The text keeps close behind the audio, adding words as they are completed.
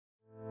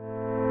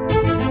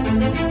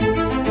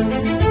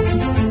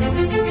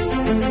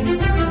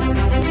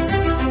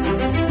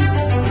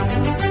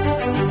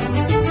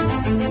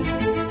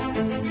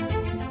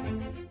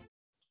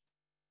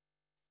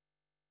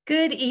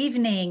Good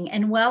evening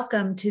and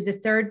welcome to the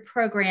third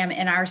program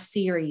in our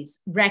series,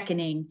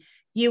 Reckoning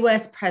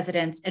U.S.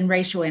 Presidents and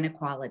Racial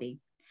Inequality.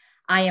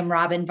 I am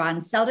Robin von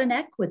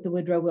Seldeneck with the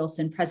Woodrow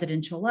Wilson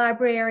Presidential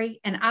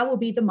Library, and I will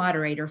be the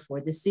moderator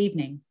for this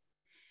evening.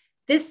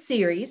 This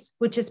series,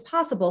 which is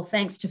possible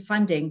thanks to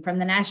funding from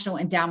the National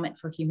Endowment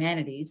for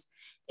Humanities,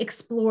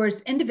 explores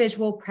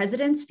individual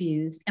presidents'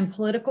 views and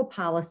political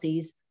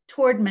policies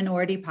toward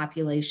minority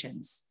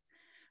populations.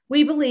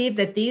 We believe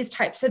that these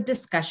types of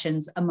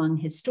discussions among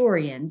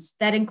historians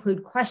that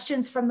include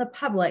questions from the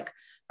public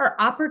are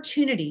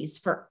opportunities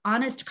for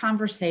honest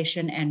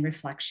conversation and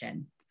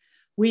reflection.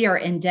 We are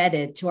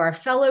indebted to our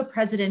fellow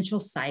presidential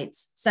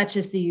sites, such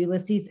as the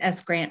Ulysses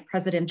S. Grant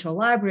Presidential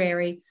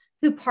Library,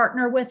 who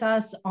partner with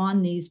us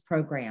on these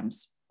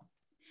programs.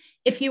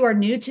 If you are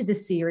new to the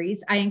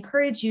series, I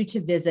encourage you to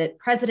visit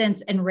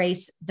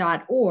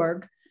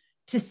presidentsandrace.org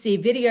to see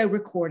video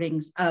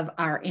recordings of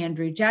our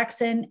Andrew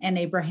Jackson and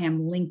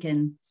Abraham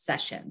Lincoln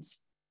sessions.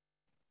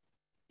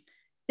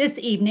 This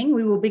evening,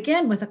 we will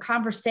begin with a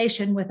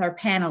conversation with our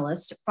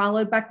panelists,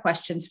 followed by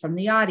questions from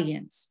the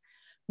audience.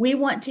 We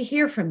want to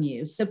hear from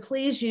you, so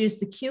please use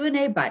the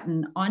Q&A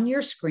button on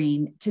your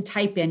screen to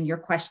type in your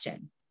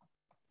question.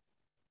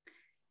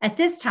 At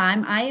this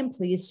time, I am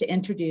pleased to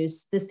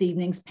introduce this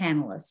evening's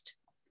panelist.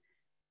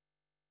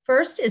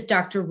 First is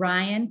Dr.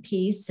 Ryan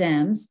P.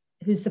 Semmes,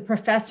 who's the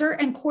professor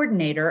and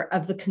coordinator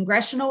of the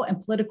Congressional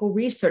and Political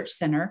Research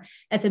Center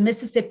at the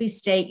Mississippi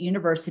State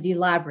University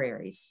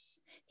Libraries.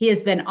 He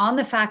has been on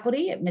the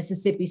faculty at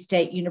Mississippi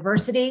State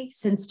University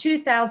since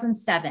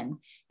 2007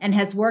 and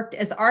has worked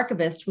as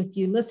archivist with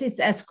Ulysses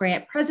S.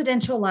 Grant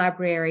Presidential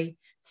Library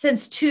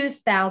since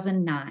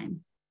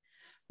 2009.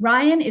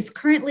 Ryan is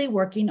currently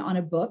working on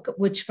a book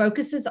which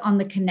focuses on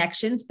the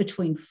connections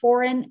between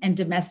foreign and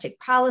domestic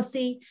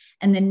policy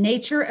and the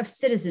nature of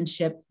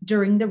citizenship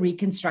during the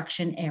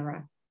Reconstruction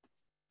era.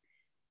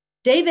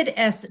 David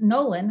S.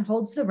 Nolan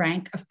holds the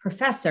rank of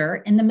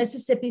professor in the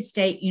Mississippi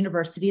State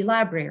University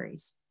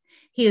Libraries.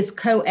 He is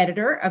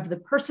co-editor of the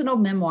Personal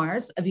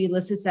Memoirs of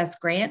Ulysses S.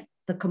 Grant,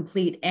 the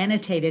complete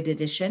annotated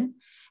edition,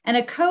 and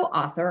a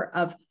co-author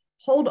of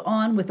Hold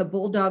On with a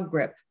Bulldog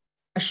Grip,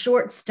 a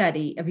short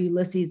study of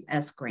Ulysses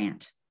S.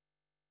 Grant.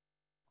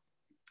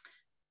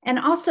 And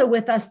also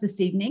with us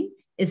this evening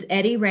is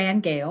Eddie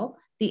Rangel,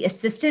 the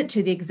assistant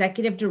to the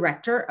executive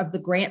director of the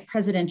Grant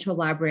Presidential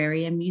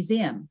Library and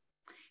Museum.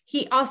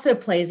 He also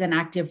plays an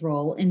active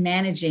role in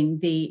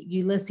managing the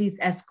Ulysses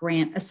S.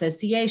 Grant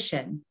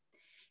Association.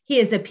 He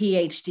is a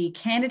PhD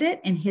candidate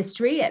in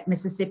history at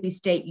Mississippi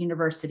State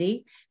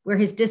University, where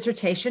his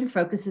dissertation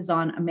focuses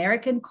on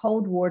American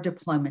Cold War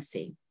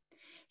diplomacy.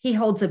 He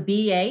holds a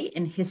BA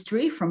in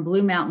history from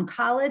Blue Mountain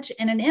College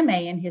and an MA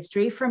in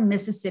history from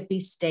Mississippi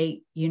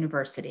State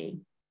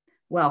University.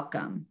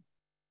 Welcome.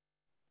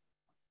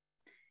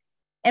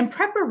 In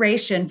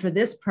preparation for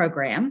this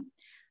program,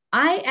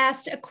 I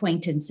asked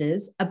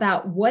acquaintances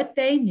about what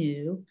they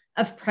knew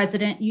of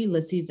President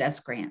Ulysses S.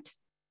 Grant.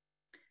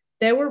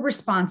 There were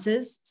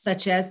responses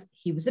such as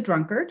he was a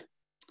drunkard,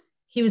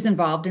 he was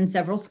involved in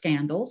several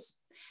scandals,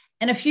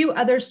 and a few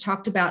others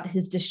talked about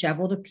his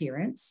disheveled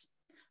appearance.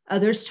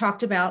 Others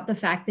talked about the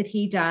fact that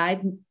he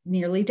died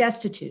nearly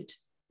destitute.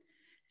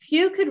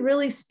 Few could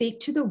really speak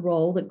to the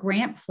role that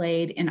Grant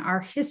played in our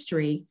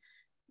history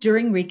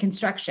during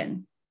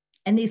Reconstruction.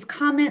 And these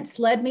comments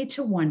led me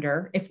to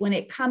wonder if, when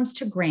it comes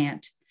to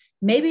Grant,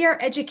 maybe our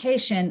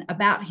education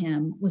about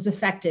him was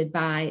affected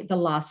by the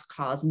lost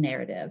cause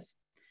narrative.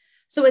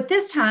 So at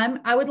this time,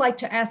 I would like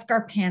to ask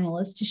our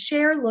panelists to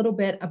share a little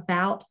bit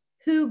about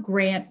who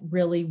Grant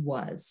really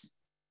was.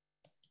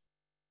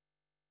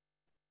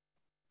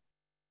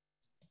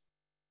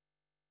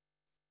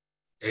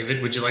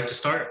 David, would you like to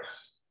start? Or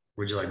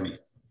would you like me?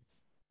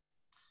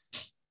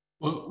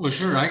 Well,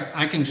 sure.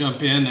 I can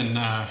jump in, and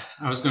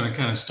I was going to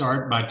kind of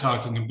start by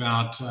talking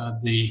about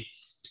the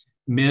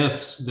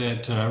myths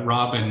that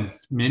Robin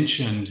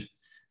mentioned,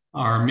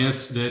 are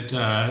myths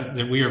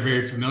that we are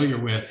very familiar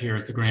with here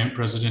at the Grant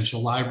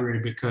Presidential Library,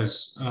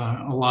 because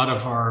a lot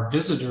of our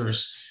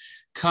visitors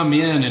come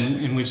in,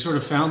 and we've sort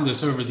of found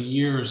this over the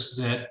years,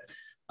 that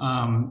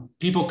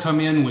people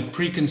come in with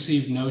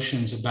preconceived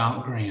notions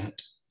about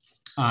Grant.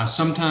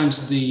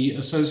 Sometimes the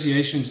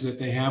associations that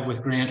they have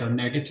with Grant are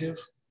negative,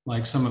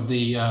 like some of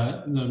the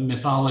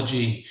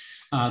mythology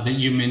that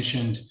you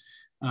mentioned,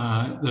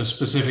 those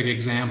specific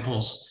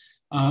examples.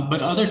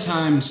 But other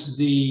times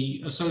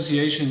the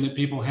association that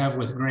people have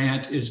with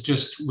Grant is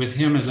just with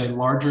him as a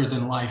larger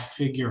than life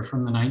figure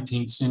from the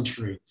 19th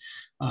century.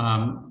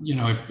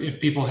 If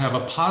people have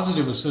a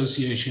positive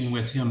association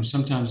with him,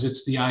 sometimes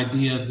it's the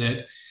idea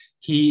that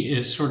he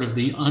is sort of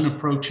the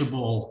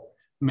unapproachable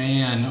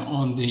man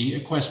on the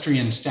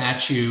equestrian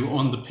statue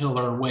on the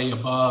pillar way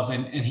above,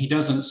 and he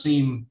doesn't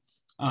seem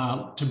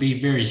to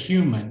be very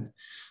human.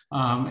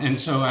 And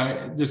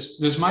so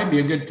this might be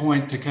a good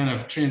point to kind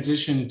of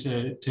transition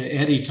to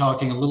Eddie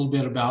talking a little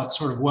bit about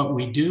sort of what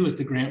we do at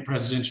the Grant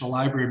Presidential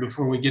Library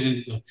before we get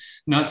into the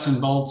nuts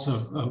and bolts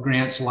of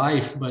Grant's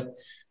life. But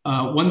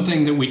One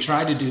thing that we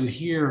try to do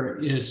here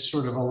is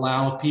sort of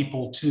allow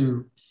people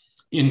to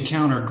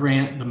encounter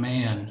Grant the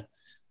man,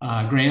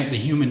 Grant the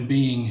human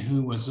being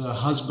who was a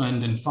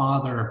husband and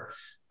father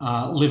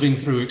living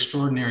through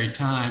extraordinary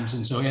times.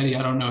 And so, Eddie,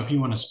 I don't know if you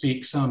want to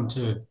speak some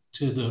to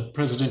the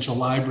Presidential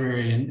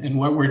Library and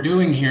what we're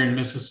doing here in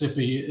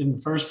Mississippi in the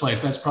first place.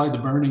 That's probably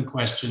the burning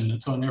question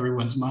that's on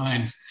everyone's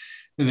minds.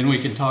 And then we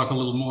can talk a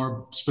little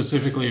more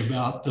specifically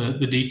about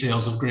the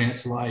details of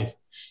Grant's life.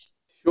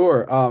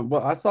 Sure.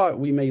 Well, I thought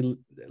we may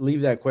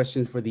leave that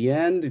question for the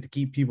end to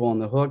keep people on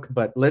the hook,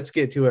 but let's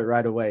get to it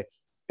right away.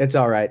 It's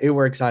all right. It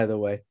works either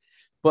way.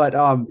 But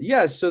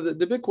yeah, so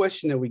the big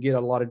question that we get a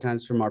lot of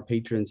times from our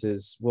patrons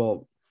is,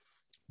 well,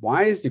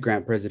 why is the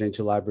Grant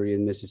Presidential Library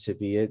in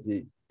Mississippi?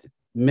 It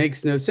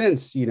makes no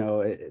sense, you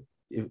know,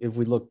 if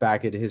we look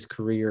back at his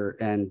career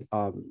and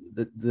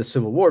the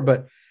Civil War.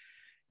 But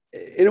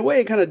in a way,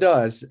 it kind of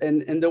does.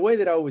 And the way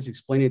that I always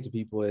explain it to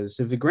people is,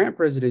 if the Grant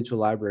Presidential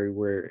Library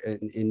were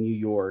in New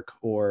York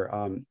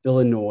or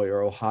Illinois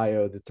or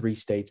Ohio, the three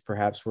states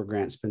perhaps where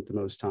Grant spent the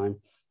most time,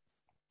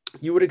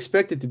 you would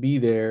expect it to be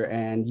there,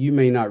 and you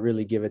may not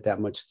really give it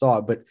that much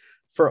thought. But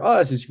for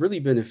us, it's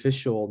really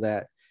beneficial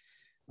that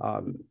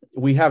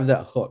we have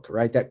that hook,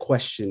 right? That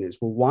question is,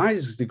 well, why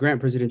is the Grant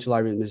Presidential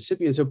Library in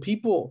Mississippi? And so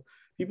people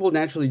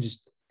naturally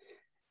just,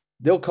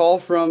 they'll call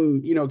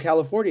from, you know,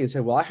 California and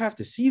say, well, I have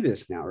to see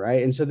this now,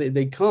 right? And so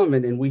they come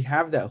and we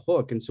have that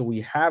hook. And so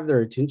we have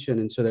their attention.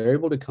 And so they're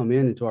able to come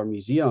into our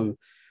museum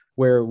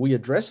where we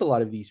address a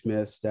lot of these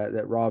myths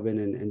that Robin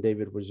and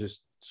David was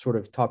just sort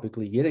of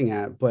topically getting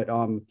at. But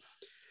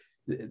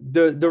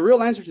the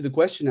real answer to the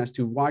question as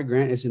to why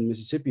Grant is in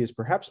Mississippi is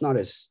perhaps not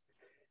as,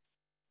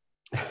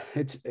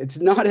 it's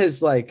not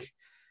as, like,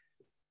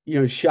 you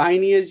know,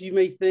 shiny as you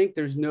may think.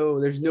 There's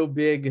no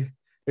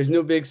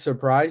big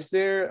surprise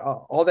there.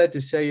 All that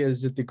to say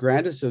is that the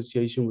Grant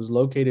Association was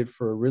located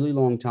for a really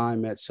long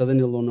time at Southern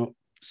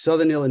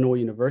Illinois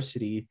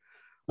University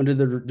under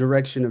the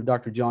direction of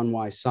Dr. John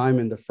Y.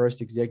 Simon, the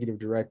first executive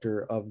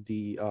director of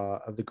the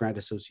Grant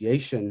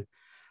Association.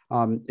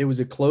 It was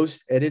a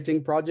close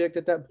editing project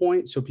at that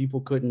point, so people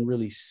couldn't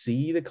really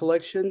see the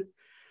collection.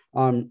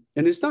 And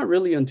it's not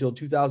really until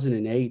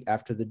 2008,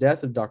 after the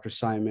death of Dr.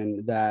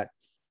 Simon, that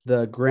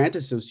the Grant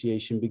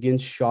Association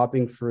begins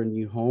shopping for a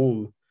new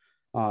home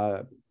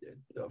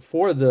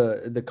for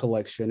the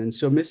collection. And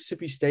so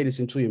Mississippi State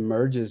essentially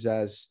emerges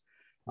as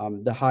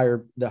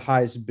the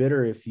highest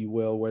bidder, if you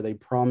will, where they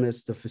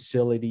promise the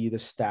facility, the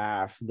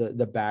staff,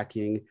 the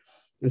backing,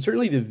 and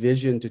certainly the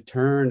vision to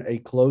turn a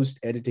closed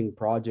editing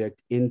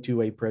project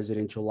into a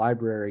presidential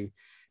library,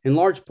 in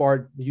large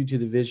part due to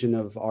the vision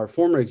of our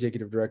former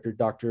executive director,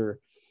 Dr.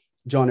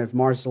 John F.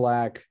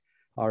 Marszalek,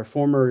 our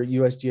former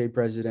USGA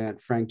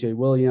president, Frank J.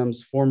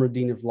 Williams, former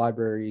dean of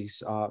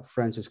libraries,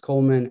 Francis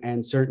Coleman,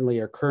 and certainly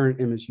our current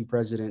MSU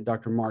president,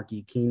 Dr. Mark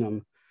E.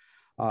 Keenum,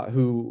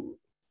 who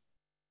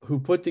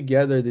put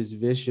together this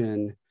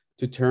vision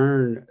to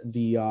turn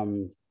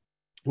the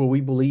what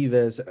we believe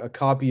is a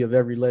copy of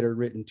every letter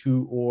written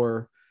to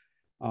or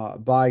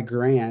by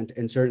Grant,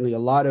 and certainly a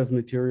lot of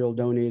material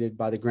donated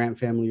by the Grant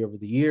family over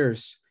the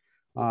years,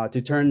 to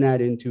turn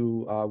that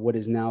into what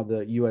is now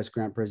the U.S.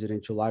 Grant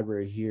Presidential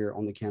Library here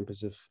on the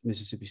campus of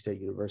Mississippi State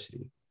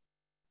University.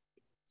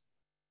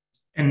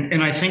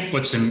 And I think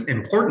what's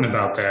important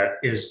about that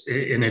is,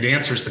 and it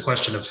answers the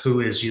question of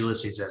who is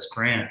Ulysses S.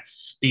 Grant.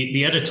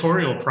 The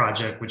editorial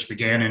project, which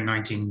began in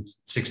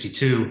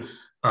 1962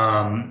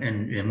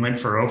 and went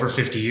for over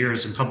 50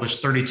 years and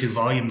published 32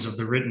 volumes of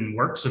the written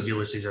works of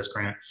Ulysses S.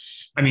 Grant.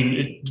 I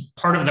mean,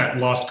 part of that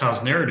lost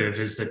cause narrative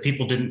is that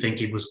people didn't think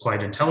he was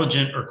quite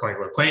intelligent or quite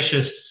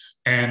loquacious.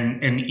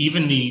 And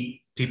even the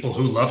people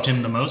who loved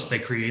him the most, they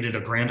created a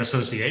Grant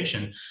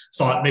Association,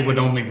 thought they would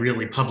only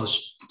really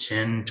publish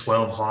 10,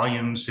 12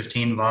 volumes,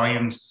 15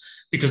 volumes,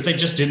 because they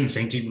just didn't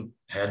think he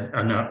had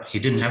enough, he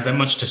didn't have that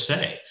much to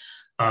say.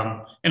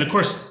 And of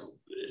course,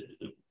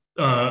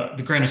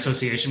 the Grant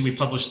Association, we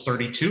published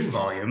 32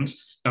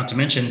 volumes, not to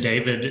mention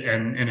David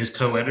and his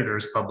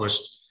co-editors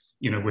published,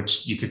 you know,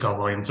 which you could call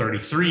volume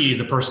 33,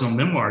 the personal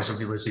memoirs of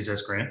Ulysses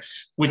S. Grant,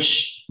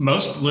 which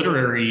most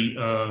literary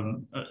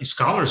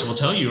scholars will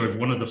tell you are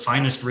one of the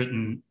finest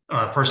written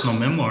personal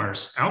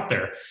memoirs out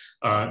there.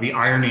 The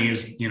irony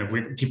is, you know,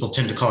 people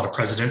tend to call it a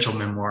presidential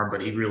memoir,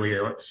 but he really,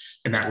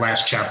 in that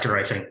last chapter,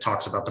 I think,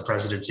 talks about the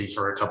presidency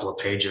for a couple of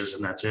pages,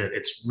 and that's it.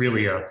 It's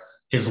really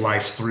his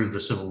life through the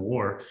Civil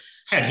War.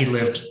 Had he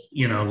lived,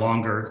 you know,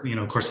 longer, you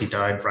know, of course he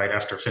died right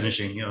after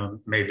finishing, you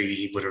know, maybe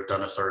he would have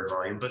done a third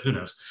volume, but who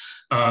knows?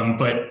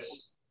 But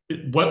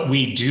what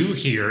we do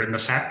here, and the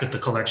fact that the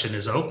collection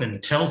is open,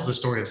 tells the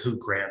story of who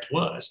Grant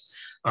was.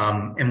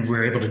 And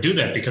we're able to do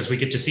that because we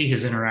get to see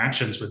his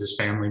interactions with his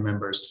family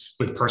members,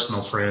 with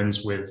personal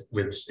friends, with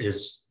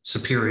his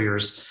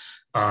superiors,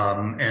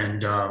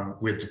 and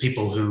with the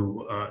people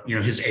who, you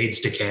know, his aides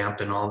de camp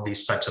and all of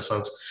these types of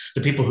folks,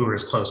 the people who are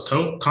his close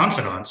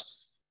confidants.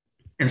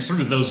 And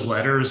through those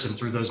letters and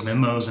through those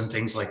memos and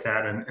things like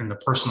that, and the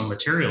personal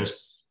materials,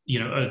 you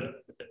know,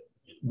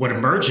 what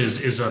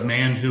emerges is a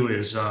man who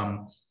is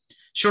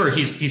sure,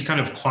 he's kind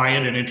of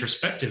quiet and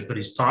introspective, but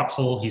he's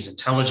thoughtful, he's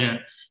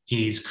intelligent,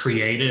 he's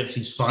creative,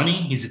 he's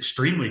funny, he's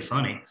extremely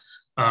funny.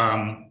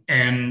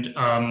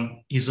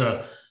 He's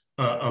a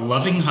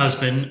loving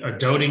husband, a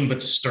doting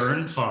but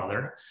stern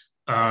father.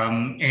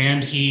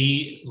 And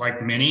he,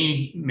 like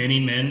many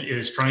men,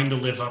 is trying to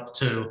live up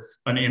to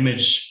an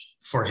image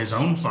for his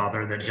own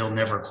father that he'll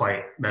never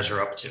quite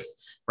measure up to,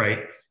 right?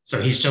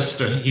 So he's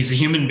a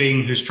human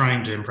being who's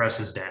trying to impress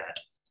his dad.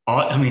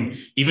 I mean,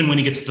 even when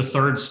he gets the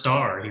 3rd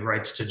star, he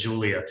writes to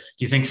Julia, "Do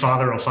you think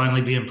father will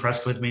finally be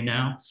impressed with me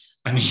now?"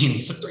 I mean,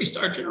 he's a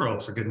 3-star general,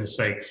 for goodness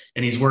sake,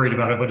 and he's worried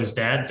about what his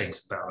dad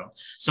thinks about him.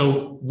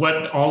 So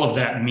what all of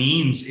that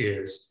means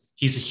is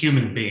he's a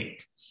human being.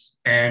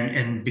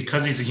 And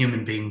because he's a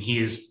human being,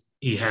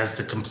 he has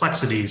the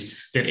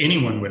complexities that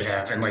anyone would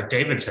have. And like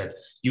David said,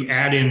 you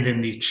add in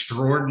then the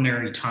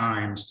extraordinary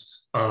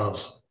times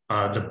of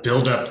the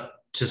buildup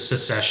to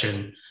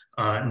secession,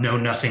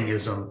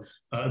 know-nothingism,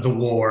 the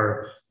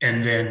war,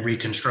 and then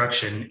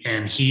Reconstruction.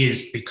 And he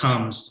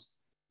becomes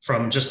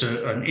from just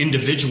an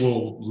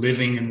individual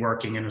living and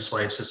working in a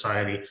slave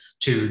society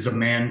to the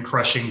man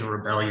crushing the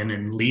rebellion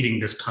and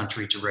leading this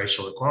country to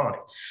racial equality.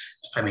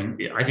 I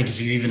mean, I think if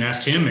you even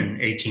asked him in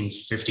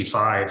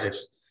 1855 if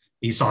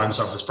he saw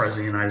himself as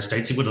president of the United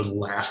States, he would have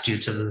laughed you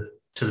to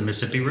the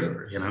Mississippi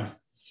River, you know?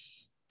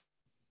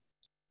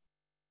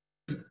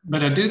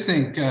 But I do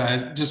think,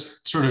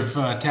 just sort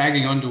of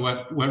tagging onto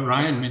what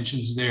Ryan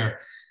mentions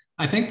there,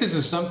 I think this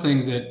is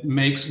something that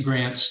makes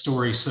Grant's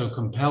story so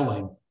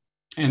compelling,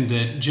 and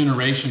that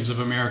generations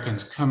of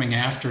Americans coming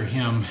after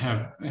him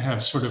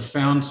have sort of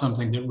found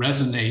something that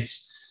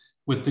resonates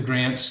with the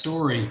Grant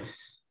story.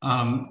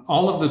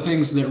 All of the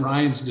things that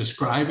Ryan's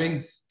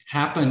describing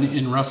happen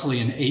in roughly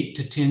an 8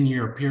 to 10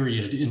 year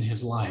period in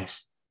his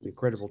life.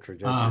 Incredible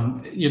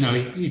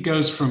trajectory. He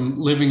goes from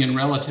living in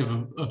relative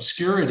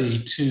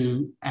obscurity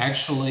to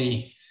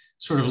actually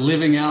sort of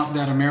living out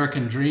that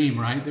American dream,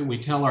 right? That we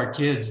tell our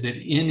kids that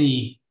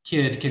any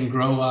kid can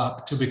grow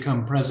up to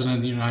become president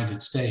of the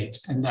United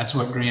States. And that's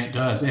what Grant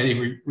does.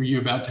 Eddie, were you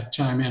about to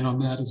chime in on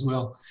that as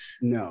well?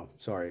 No,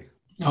 sorry.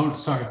 Oh,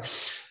 sorry.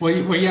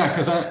 Well, yeah,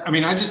 because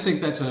I just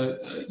think that's a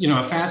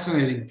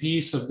fascinating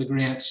piece of the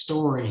Grant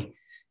story,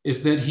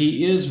 is that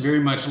he is very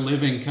much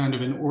living kind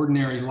of an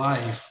ordinary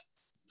life.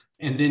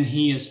 And then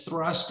he is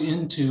thrust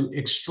into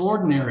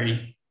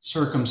extraordinary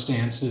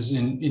circumstances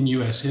in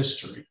US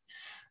history.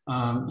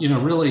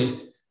 Really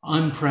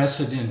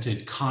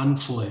unprecedented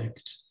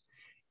conflict.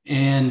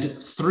 And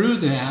through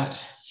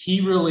that,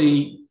 he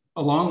really,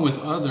 along with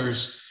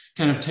others,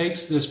 kind of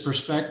takes this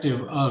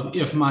perspective of,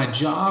 if my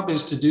job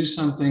is to do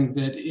something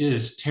that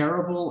is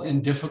terrible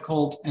and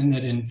difficult and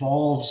that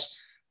involves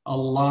a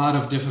lot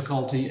of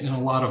difficulty and a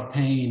lot of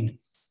pain,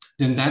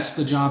 then that's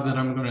the job that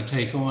I'm going to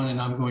take on, and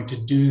I'm going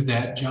to do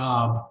that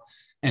job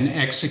and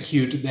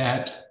execute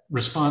that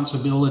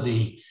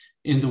responsibility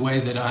in the way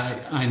that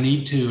I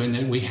need to, and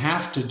that we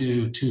have to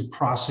do, to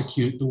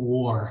prosecute the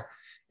war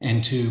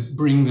and to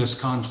bring this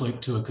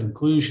conflict to a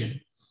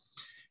conclusion.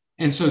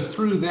 And so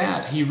through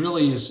that, he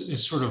really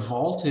is sort of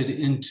vaulted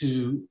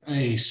into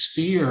a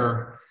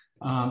sphere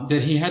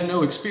that he had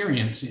no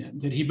experience in,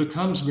 that he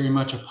becomes very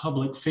much a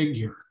public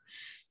figure.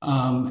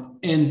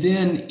 And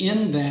then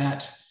in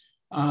that,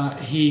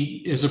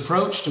 he is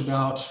approached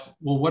about,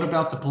 well, what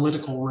about the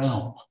political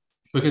realm?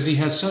 Because he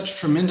has such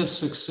tremendous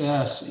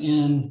success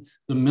in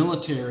the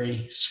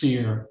military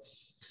sphere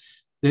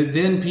that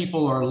then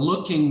people are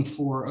looking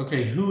for,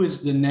 okay, who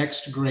is the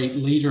next great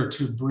leader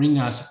to bring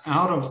us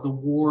out of the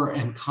war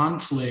and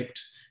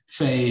conflict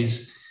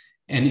phase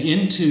and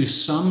into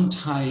some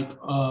type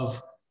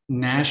of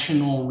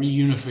national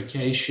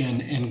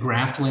reunification and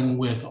grappling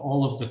with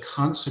all of the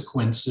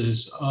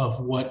consequences of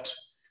what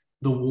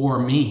the war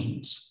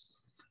means.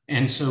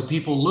 And so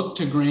people look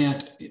to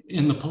Grant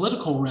in the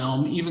political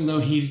realm, even though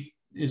he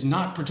is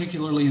not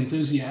particularly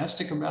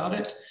enthusiastic about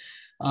it.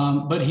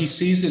 But he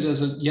sees it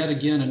as yet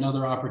again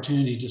another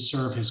opportunity to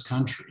serve his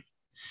country.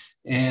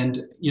 And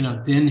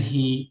then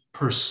he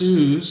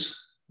pursues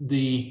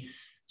the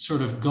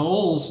sort of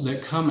goals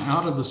that come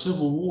out of the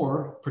Civil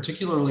War,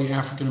 particularly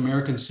African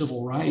American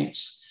civil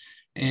rights,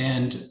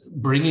 and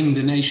bringing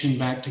the nation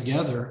back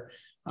together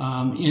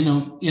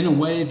in a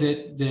way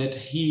that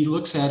he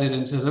looks at it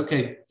and says,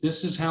 okay,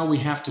 this is how we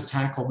have to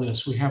tackle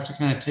this. We have to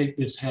kind of take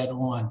this head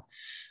on.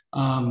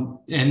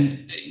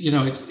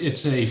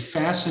 It's a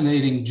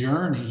fascinating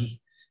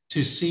journey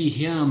to see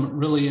him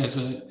really as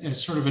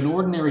sort of an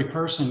ordinary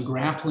person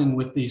grappling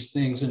with these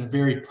things in a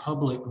very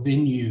public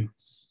venue,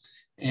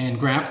 and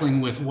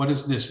grappling with, what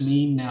does this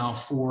mean now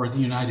for the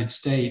United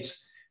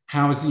States?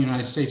 How is the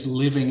United States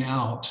living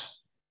out,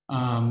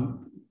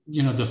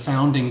 the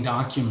founding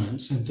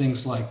documents and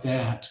things like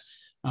that,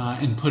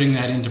 and putting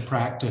that into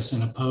practice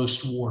in a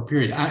post-war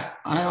period. I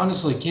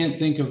honestly can't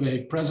think of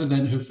a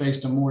president who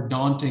faced a more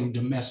daunting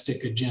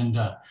domestic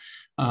agenda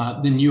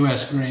than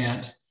U.S.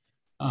 Grant,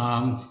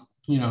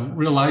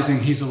 realizing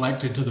he's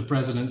elected to the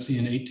presidency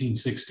in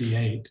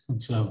 1868.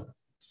 And so.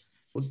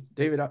 Well,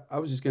 David, I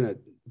was just going to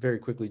very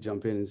quickly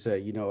jump in and say,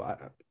 you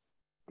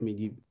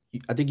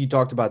I think you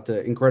talked about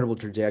the incredible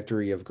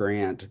trajectory of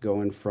Grant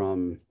going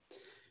from,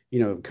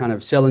 kind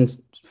of selling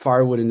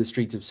firewood in the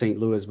streets of St.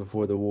 Louis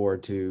before the war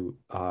to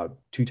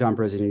two-time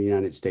president of the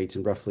United States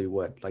in roughly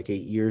like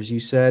 8 years, you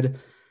said.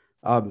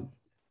 I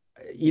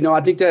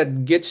think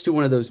that gets to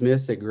one of those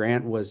myths that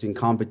Grant was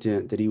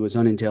incompetent, that he was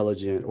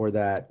unintelligent, or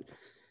that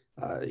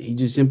he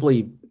just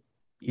simply,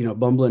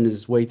 bumbling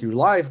his way through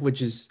life,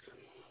 which is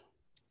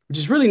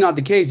really not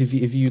the case.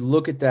 If you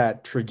look at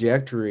that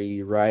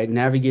trajectory, right,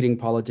 navigating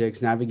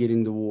politics,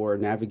 navigating the war,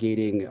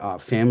 navigating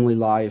family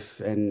life,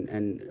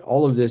 and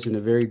all of this in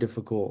a very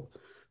difficult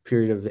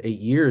period of 8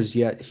 years,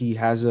 yet he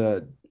has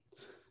a,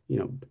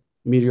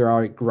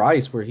 meteoric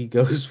rise where he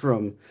goes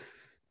from,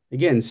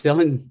 again,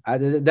 selling.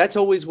 That's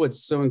always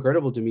what's so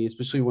incredible to me,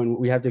 especially when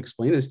we have to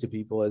explain this to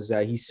people, is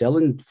that he's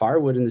selling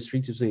firewood in the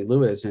streets of St.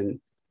 Louis, and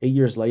 8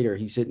 years later,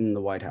 he's sitting in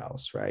the White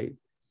House, right,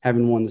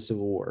 having won the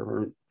Civil War,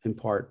 or in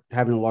part,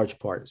 having a large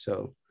part.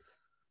 So,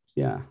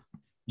 yeah.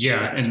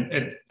 Yeah,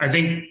 and I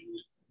think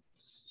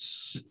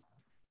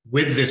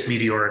with this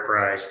meteoric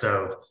rise,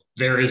 though,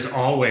 there is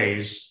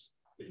always,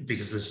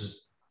 because this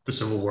is the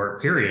Civil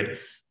War period,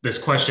 this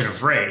question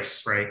of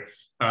race, right?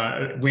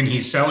 When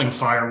he's selling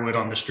firewood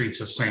on the streets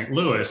of St.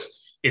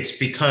 Louis, it's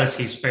because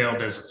he's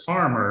failed as a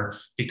farmer,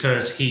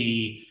 because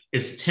he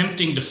is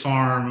attempting to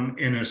farm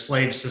in a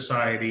slave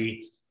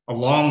society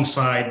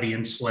alongside the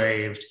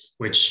enslaved,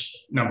 which,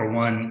 number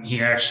one,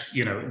 he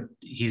actually,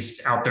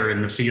 he's out there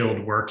in the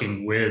field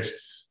working with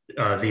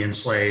the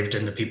enslaved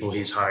and the people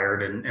he's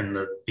hired, and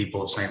the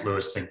people of St.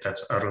 Louis think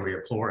that's utterly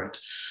abhorrent.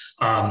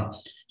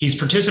 He's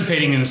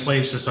participating in a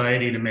slave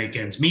society to make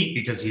ends meet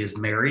because he has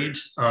married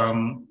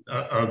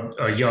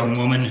a young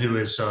woman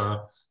whose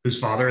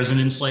father is an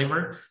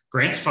enslaver.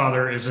 Grant's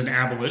father is an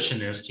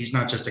abolitionist. He's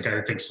not just a guy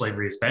who thinks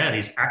slavery is bad.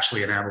 He's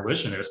actually an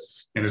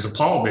abolitionist and is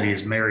appalled that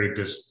he's married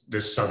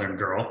this Southern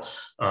girl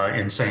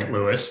in St.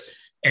 Louis.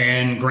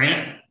 And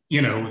Grant,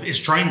 is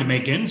trying to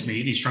make ends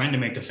meet. He's trying to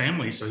make a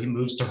family. So he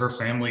moves to her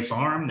family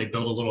farm. They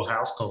build a little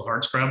house called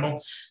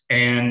Hardscrabble,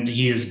 and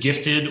he is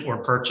gifted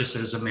or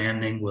purchases a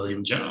man named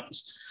William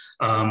Jones.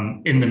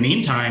 In the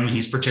meantime,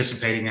 he's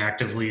participating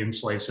actively in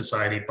slave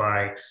society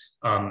by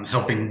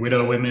helping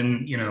widow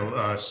women,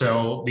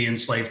 sell the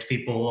enslaved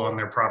people on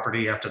their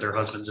property after their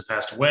husbands have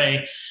passed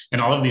away,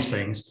 and all of these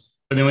things.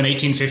 But then when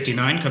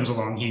 1859 comes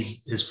along,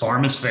 his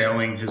farm is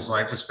failing, his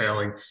life is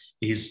failing.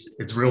 It's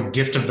a real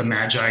gift of the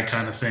Magi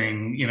kind of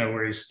thing,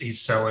 where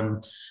he's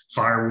selling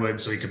firewood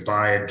so he could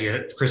buy and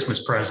get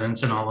Christmas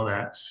presents and all of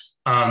that.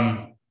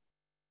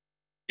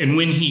 And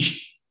when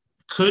he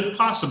could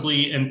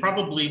possibly, and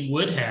probably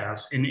would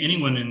have, and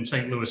anyone in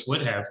St. Louis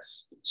would have,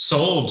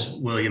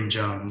 sold William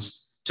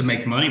Jones to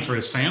make money for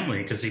his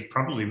family, because he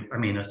probably,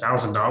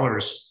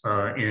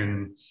 $1,000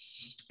 in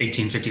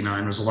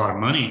 1859 was a lot of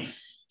money.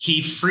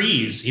 He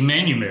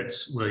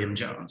manumits William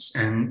Jones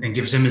and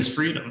gives him his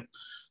freedom.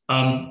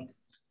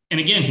 And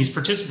again, he's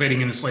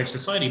participating in a slave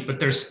society, but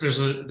there's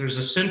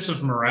a sense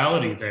of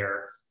morality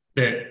there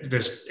that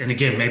there's, and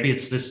again, maybe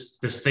it's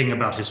this thing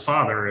about his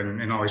father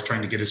and always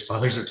trying to get his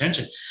father's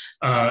attention.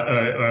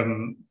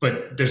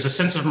 But there's a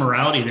sense of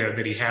morality there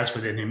that he has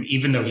within him,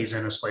 even though he's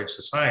in a slave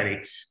society,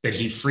 that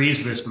he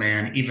frees this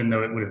man, even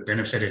though it would have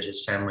benefited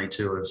his family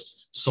to have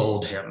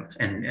sold him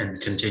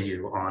and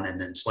continue on in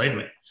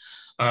enslavement.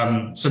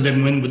 So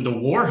then when the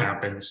war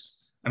happens,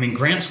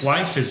 Grant's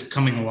wife is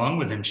coming along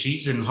with him.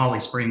 She's in Holly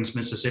Springs,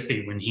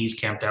 Mississippi, when he's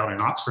camped out in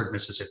Oxford,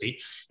 Mississippi.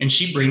 And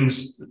she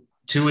brings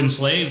two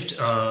enslaved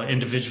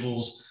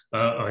individuals,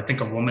 I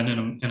think a woman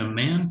and a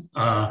man,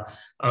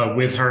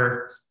 with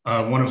her,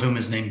 one of whom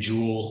is named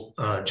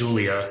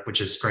Julia,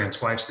 which is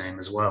Grant's wife's name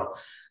as well.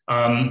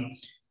 And,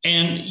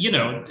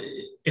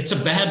 it's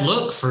a bad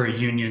look for a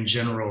Union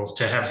general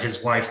to have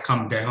his wife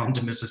come down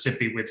to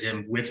Mississippi with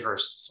him, with her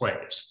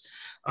slaves.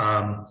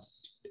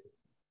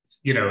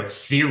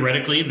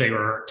 Theoretically, they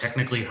were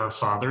technically her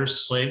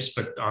father's slaves,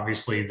 but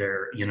obviously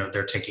they're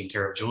taking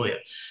care of Julia.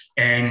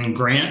 And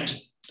Grant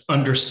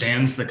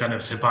understands the kind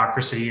of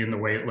hypocrisy and the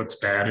way it looks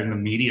bad in the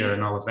media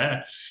and all of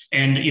that.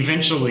 And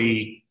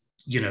eventually,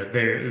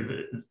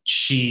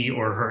 she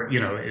or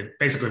her,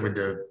 basically with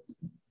the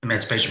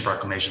Emancipation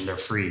Proclamation, they're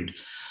freed.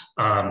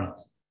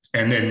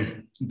 And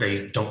then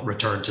they don't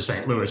return to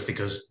St. Louis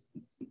because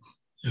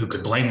who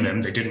could blame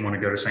them? They didn't want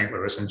to go to St.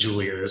 Louis, and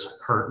Julia is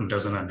hurt and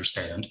doesn't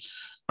understand.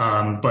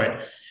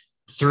 But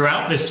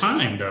throughout this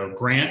time, though,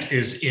 Grant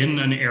is in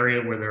an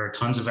area where there are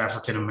tons of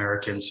African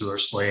Americans who are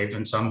slave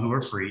and some who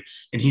are free,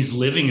 and he's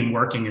living and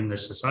working in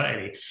this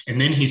society. And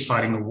then he's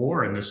fighting a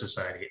war in this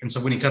society. And so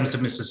when he comes to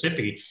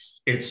Mississippi,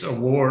 it's a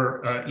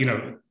war,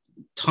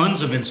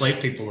 tons of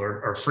enslaved people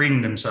are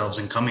freeing themselves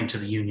and coming to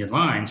the Union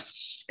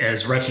lines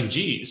as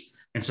refugees.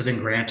 And so then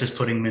Grant is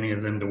putting many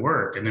of them to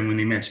work. And then when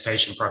the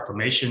Emancipation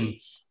Proclamation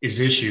is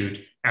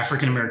issued,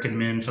 African-American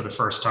men for the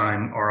first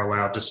time are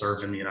allowed to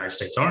serve in the United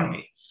States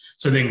Army.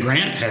 So then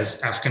Grant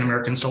has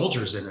African-American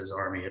soldiers in his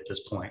army at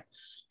this point.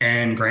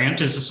 And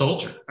Grant is a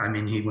soldier.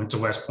 He went to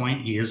West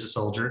Point, he is a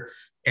soldier,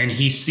 and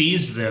he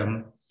sees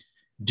them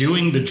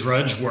doing the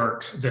drudge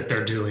work that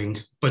they're doing,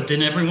 but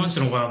then every once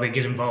in a while they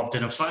get involved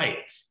in a fight,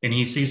 and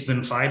he sees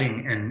them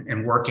fighting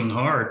and working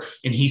hard,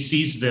 and he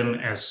sees them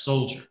as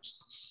soldiers.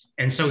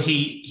 And so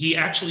he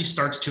actually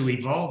starts to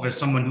evolve as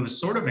someone who is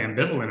sort of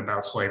ambivalent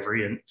about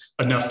slavery, and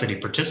enough that he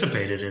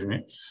participated in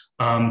it,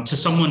 to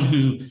someone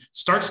who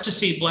starts to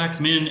see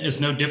Black men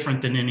as no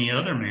different than any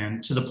other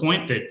man, to the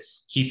point that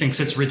he thinks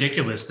it's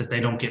ridiculous that they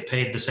don't get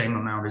paid the same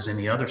amount as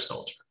any other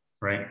soldier,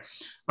 right?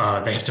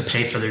 They have to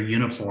pay for their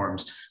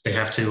uniforms. They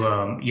have to,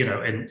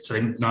 and so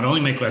they not only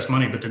make less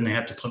money, but then they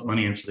have to put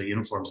money in for the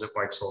uniforms that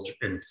white soldiers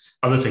and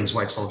other things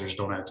white soldiers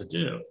don't have to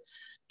do.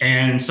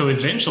 And so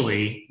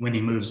eventually, when he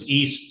moves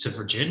east to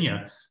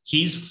Virginia,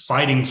 he's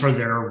fighting for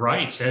their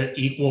rights,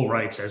 equal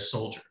rights as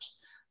soldiers,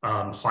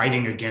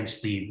 fighting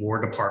against the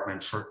War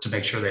Department to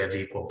make sure they have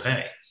equal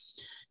pay.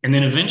 And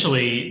then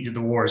eventually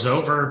the war is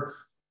over.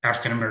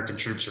 African-American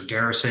troops are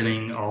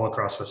garrisoning all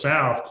across the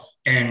South.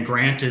 And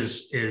Grant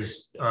is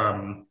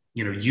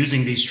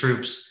using these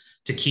troops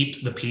to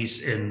keep the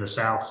peace in the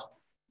South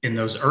in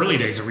those early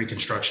days of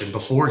Reconstruction,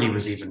 before he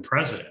was even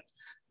president.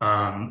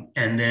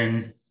 And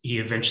then he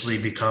eventually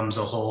becomes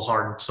a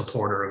wholehearted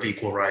supporter of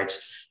equal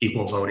rights,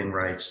 equal voting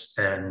rights,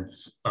 and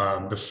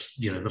the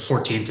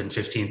 14th and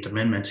 15th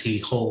Amendments. He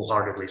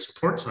wholeheartedly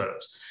supports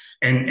those.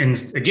 And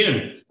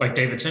again, like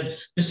David said,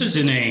 this is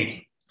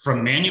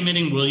from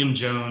manumitting William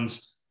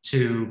Jones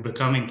to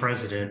becoming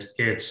president,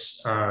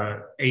 it's 8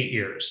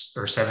 years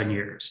or 7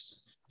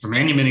 years. From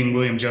manumitting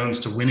William Jones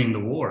to winning the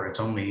war, it's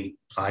only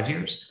 5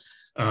 years.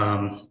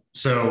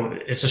 So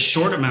it's a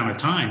short amount of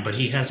time, but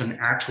he has an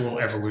actual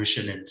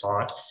evolution in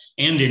thought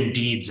and in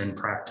deeds and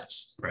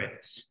practice, right?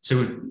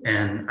 So,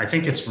 and I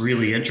think it's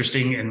really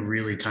interesting and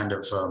really kind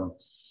of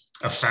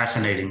a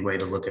fascinating way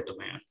to look at the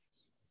man.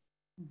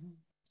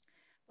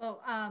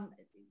 Well,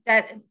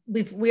 that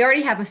we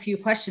already have a few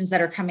questions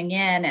that are coming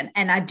in,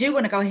 and I do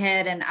want to go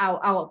ahead and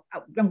I'm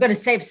going to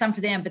save some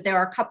for them, but there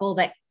are a couple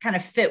that kind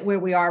of fit where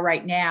we are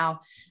right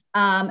now.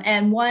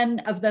 And one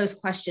of those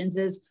questions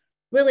is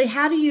really,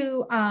 how do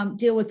you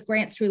deal with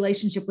Grant's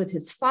relationship with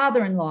his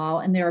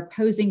father-in-law and their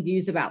opposing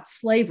views about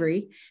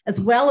slavery,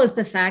 as well as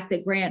the fact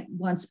that Grant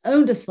once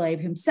owned a slave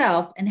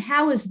himself, and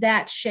how is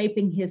that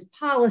shaping his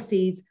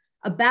policies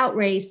about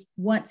race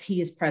once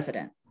he is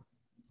president?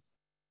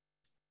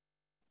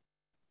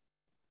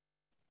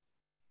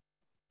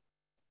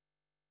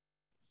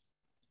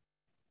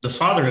 The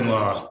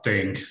father-in-law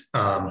thing,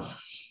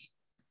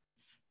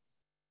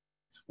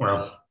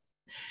 well,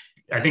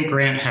 I think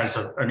Grant has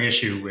an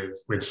issue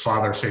with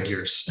father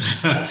figures,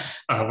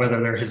 whether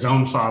they're his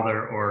own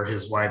father or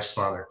his wife's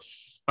father.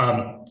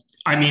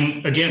 I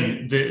mean,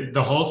 again,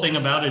 the whole thing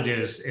about it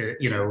is,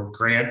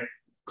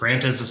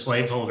 Grant is a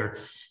slaveholder.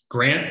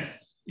 Grant,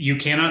 you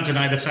cannot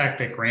deny the fact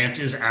that Grant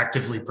is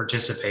actively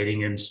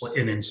participating in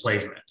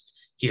enslavement.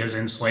 He has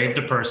enslaved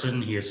a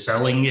person. He is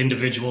selling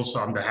individuals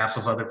on behalf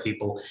of other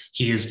people.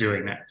 He is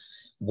doing that.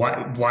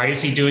 Why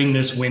is he doing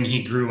this when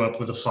he grew up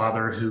with a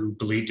father who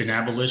believed in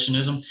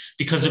abolitionism?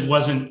 Because it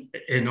wasn't,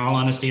 in all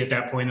honesty, at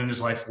that point in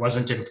his life,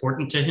 wasn't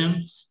important to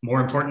him.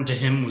 More important to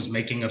him was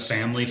making a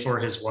family for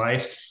his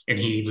wife, and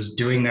he was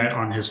doing that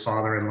on his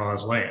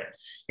father-in-law's land.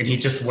 And he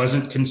just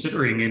wasn't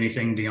considering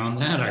anything beyond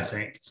that, I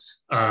think.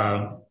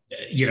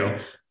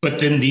 But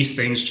then these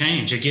things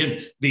change.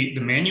 Again, the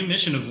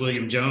manumission of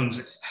William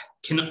Jones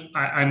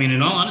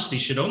in all honesty,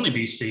 should only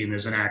be seen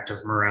as an act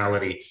of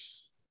morality,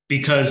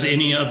 because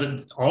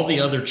all the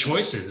other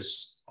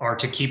choices are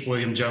to keep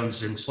William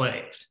Jones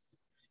enslaved.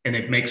 And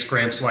it makes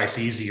Grant's life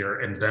easier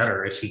and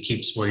better if he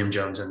keeps William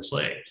Jones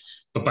enslaved.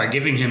 But by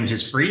giving him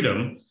his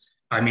freedom,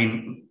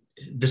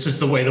 this is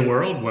the way the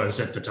world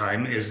was at the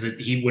time, is that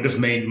he would have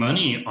made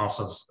money off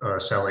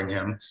of selling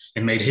him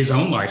and made his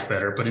own life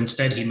better. But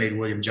instead, he made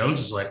William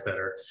Jones's life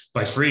better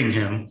by freeing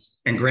him.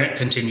 And Grant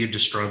continued to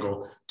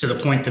struggle to the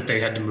point that they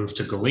had to move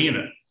to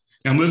Galena.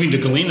 Now, moving to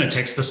Galena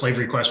takes the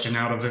slavery question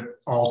out of it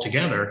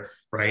altogether,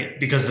 right?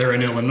 Because they're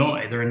in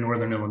Illinois, they're in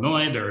Northern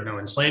Illinois, there are no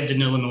enslaved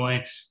in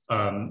Illinois.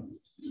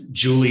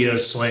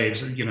 Julia's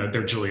slaves,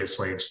 they're Julia's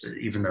slaves,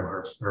 even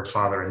though her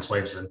father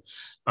enslaves them,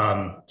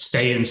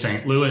 stay in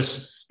St.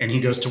 Louis, and he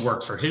goes to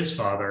work for his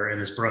father and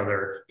his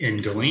brother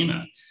in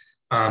Galena.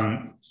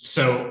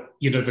 So,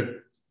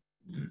 the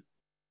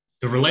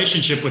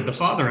relationship with the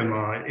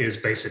father-in-law is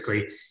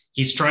basically,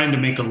 he's trying to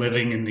make a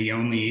living, and the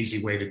only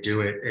easy way to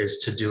do it is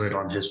to do it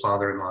on his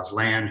father-in-law's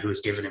land, who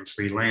has given him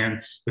free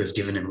land, who has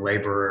given him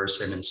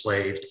laborers and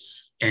enslaved.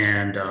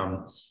 And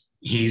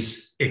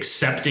he's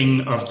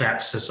accepting of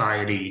that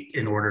society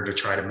in order to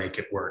try to make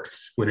it work.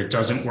 When it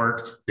doesn't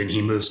work, then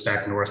he moves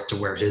back north to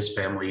where his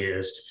family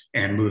is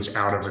and moves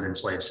out of an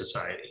enslaved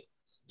society.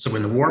 So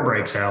when the war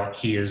breaks out,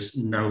 he is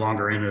no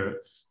longer in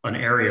an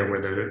area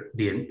where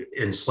the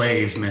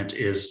enslavement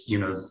is,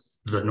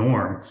 the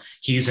norm.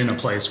 He's in a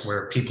place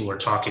where people are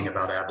talking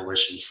about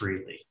abolition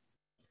freely.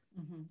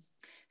 Mm-hmm.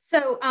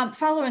 So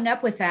following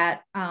up with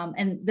that,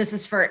 and this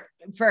is for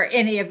for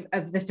any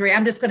of the three.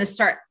 I'm just going to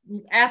start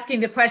asking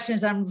the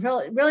questions. I'm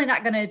really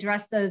not going to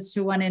address those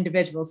to one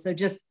individual. So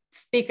just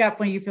speak up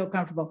when you feel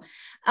comfortable.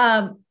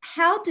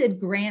 How did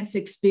Grant's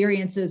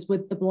experiences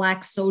with the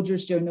Black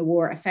soldiers during the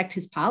war affect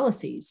his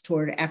policies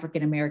toward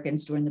African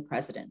Americans during the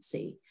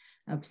presidency,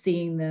 of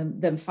seeing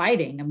them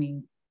fighting? I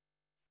mean,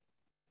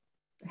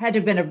 it had to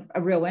have been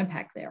a real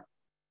impact there.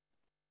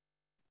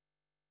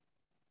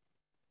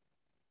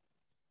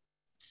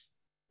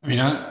 I mean,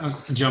 I'll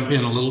jump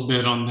in a little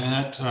bit on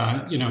that.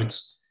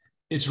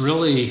 It's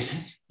really,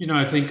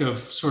 I think of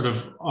sort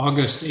of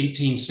August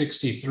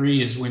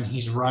 1863 is when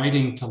he's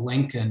writing to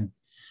Lincoln.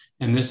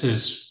 And this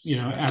is,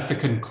 at the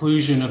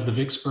conclusion of the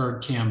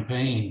Vicksburg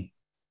campaign.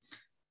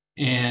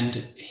 And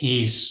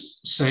he's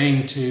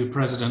saying to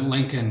President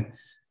Lincoln,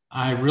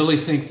 I really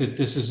think that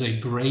this is a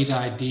great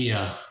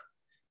idea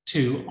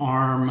to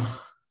arm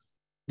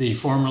the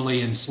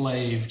formerly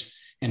enslaved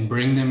and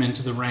bring them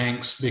into the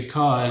ranks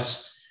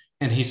because,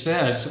 and he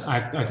says,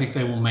 I think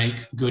they will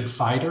make good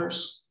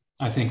fighters.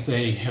 I think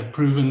they have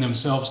proven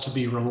themselves to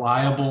be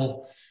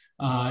reliable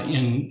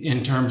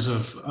in terms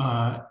of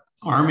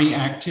Army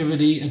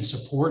activity and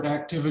support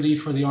activity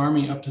for the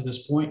Army up to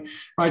this point,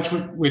 right?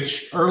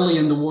 Which early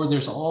in the war,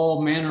 there's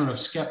all manner of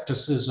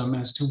skepticism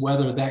as to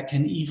whether that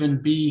can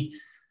even be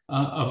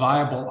a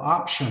viable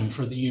option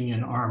for the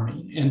Union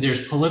Army. And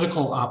there's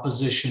political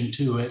opposition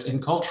to it and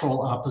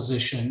cultural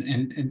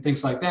opposition and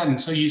things like that.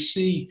 And so you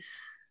see,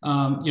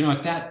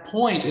 at that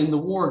point in the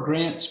war,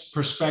 Grant's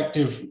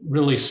perspective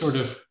really sort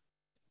of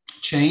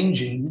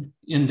changing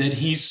in that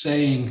he's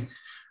saying,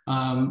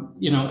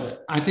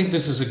 I think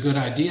this is a good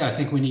idea. I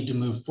think we need to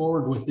move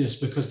forward with this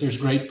because there's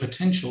great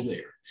potential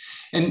there.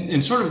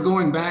 And sort of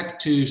going back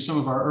to some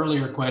of our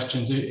earlier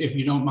questions, if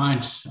you don't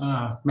mind,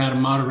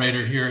 Madam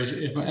Moderator here,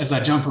 as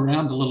I jump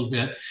around a little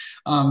bit,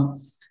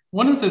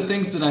 one of the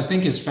things that I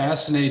think is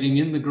fascinating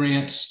in the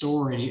Grant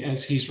story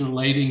as he's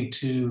relating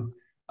to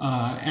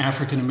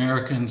African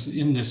Americans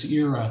in this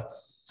era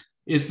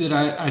is that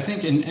I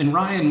think, and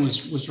Ryan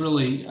was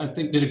really, I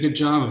think, did a good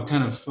job of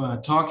kind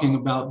of talking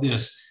about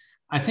this.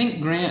 I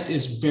think Grant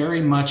is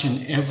very much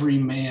an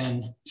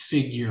everyman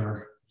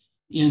figure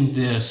in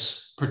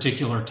this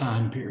particular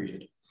time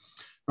period,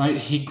 right?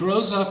 He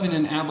grows up in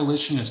an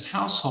abolitionist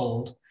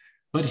household,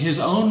 but his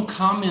own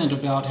comment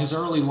about his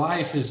early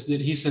life is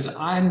that he says,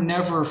 I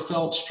never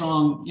felt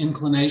strong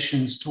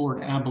inclinations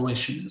toward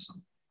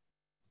abolitionism.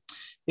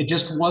 It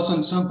just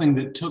wasn't something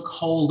that took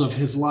hold of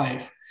his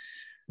life.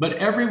 But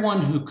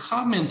everyone who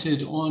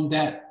commented on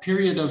that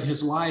period of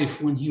his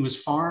life when he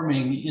was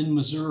farming in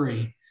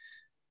Missouri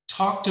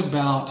talked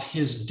about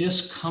his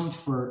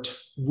discomfort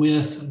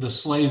with the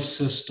slave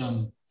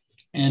system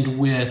and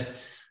with,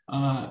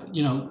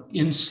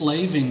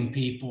 enslaving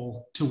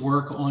people to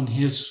work on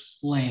his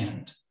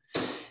land.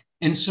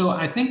 And so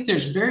I think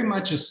there's very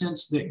much a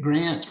sense that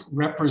Grant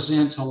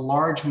represents a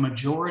large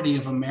majority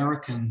of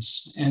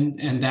Americans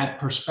and that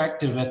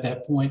perspective at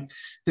that point,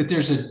 that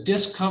there's a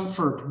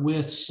discomfort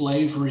with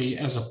slavery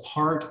as a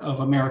part of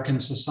American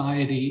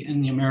society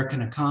and the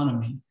American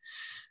economy.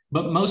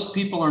 But most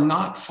people are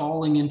not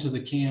falling into the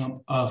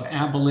camp of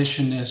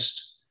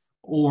abolitionist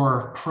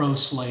or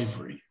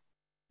pro-slavery.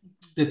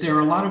 That there are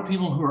a lot of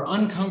people who are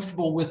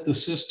uncomfortable with the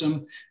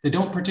system. They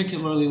don't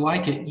particularly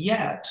like it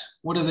yet.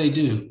 What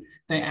do?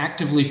 They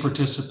actively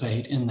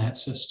participate in that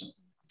system,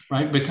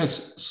 right?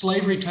 Because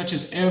slavery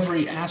touches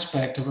every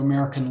aspect of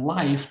American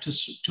life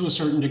to a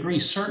certain degree,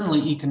 certainly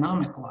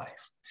economic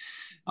life.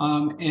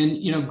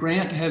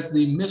 Grant has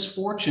the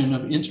misfortune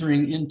of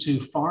entering into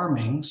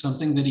farming,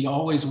 something that he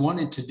always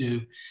wanted to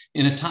do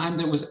in a time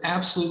that was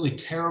absolutely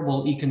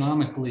terrible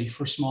economically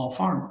for small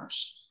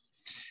farmers.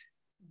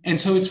 And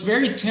so it's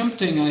very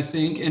tempting, I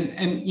think,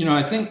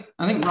 I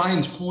think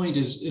Ryan's point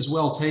is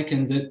well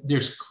taken, that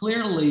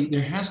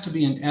there has to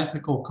be an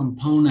ethical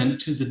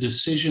component to the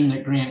decision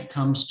that Grant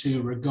comes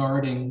to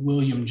regarding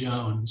William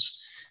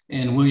Jones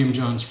and William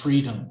Jones'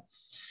 freedom.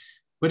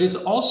 But it's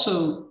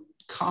also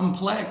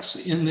complex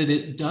in that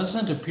it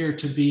doesn't appear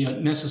to be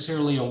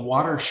necessarily a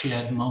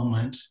watershed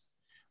moment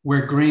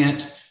where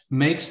Grant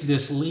makes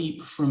this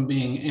leap from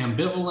being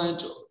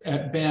ambivalent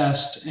at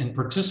best and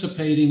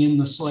participating in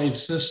the slave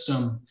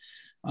system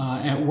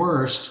at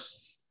worst,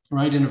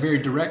 right, in a very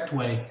direct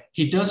way.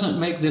 He doesn't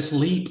make this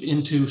leap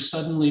into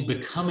suddenly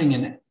becoming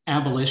an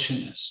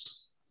abolitionist.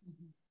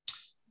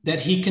 That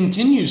he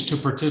continues to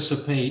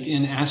participate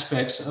in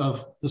aspects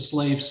of the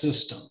slave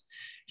system.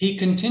 He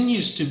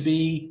continues to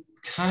be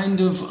kind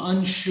of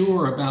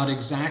unsure about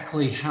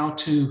exactly how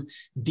to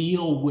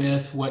deal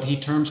with what he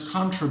terms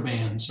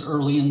contrabands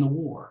early in the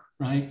war,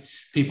 right?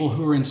 People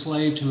who are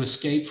enslaved who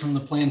escape from the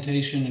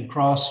plantation and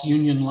cross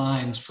Union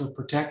lines for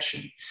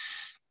protection.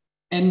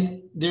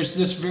 And there's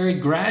this very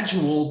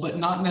gradual, but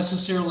not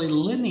necessarily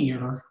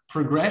linear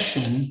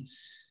progression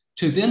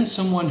to then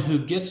someone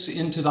who gets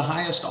into the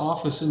highest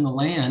office in the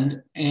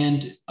land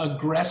and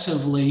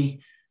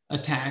aggressively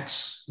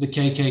attacks the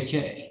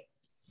KKK.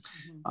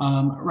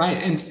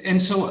 Right.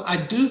 And so I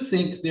do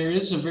think there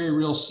is a very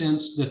real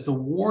sense that the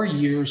war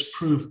years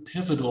prove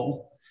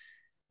pivotal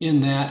in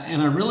that.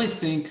 And I really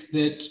think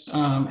that,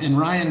 and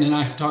Ryan and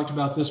I have talked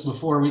about this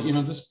before,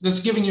 this is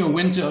giving you a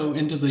window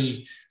into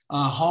the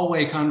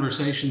hallway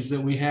conversations that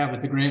we have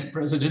at the Grant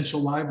Presidential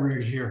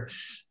Library here,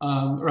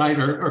 right?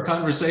 Or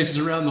conversations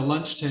around the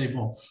lunch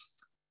table.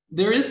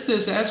 There is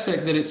this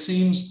aspect that it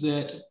seems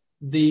that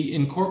the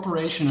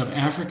incorporation of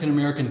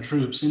African-American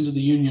troops into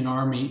the Union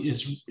Army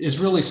is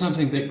really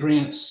something that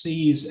Grant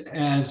sees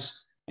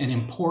as an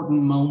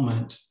important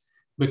moment,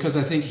 because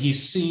I think he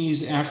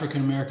sees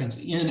African-Americans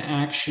in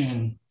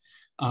action,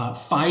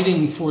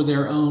 fighting for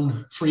their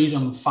own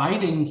freedom,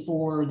 fighting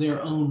for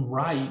their own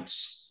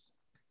rights.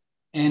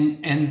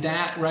 And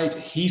that, right,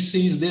 he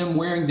sees them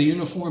wearing the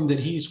uniform that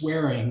he's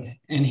wearing,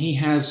 and he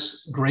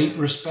has great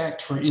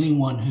respect for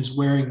anyone who's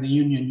wearing the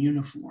Union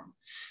uniform.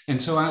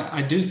 And so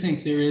I do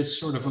think there is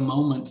sort of a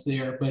moment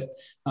there, but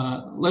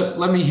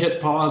let me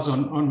hit pause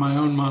on my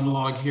own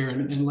monologue here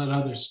and let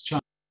others chime.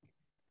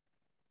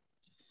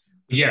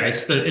 Yeah,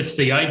 it's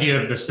the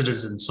idea of the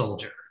citizen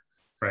soldier,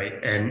 right?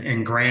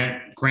 And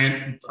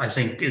Grant, I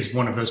think, is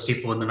one of those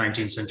people in the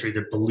 19th century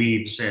that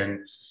believes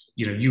in,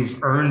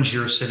 you've earned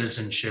your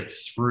citizenship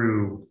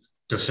through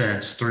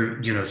defense,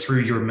 through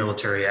your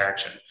military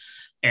action.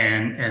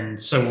 And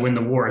so when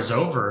the war is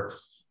over,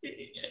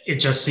 it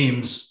just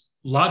seems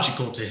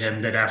logical to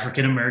him that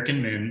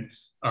African-American men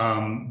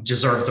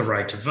deserve the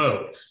right to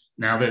vote.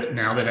 Now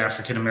that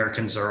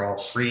African-Americans are all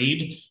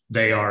freed,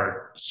 they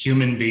are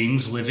human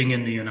beings living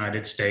in the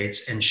United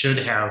States and should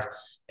have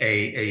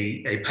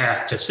a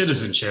path to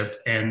citizenship,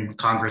 and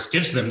Congress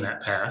gives them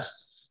that path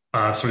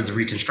through the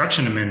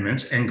Reconstruction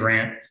Amendments, and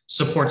Grant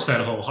supports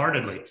that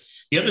wholeheartedly.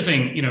 The other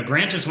thing,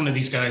 Grant is one of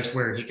these guys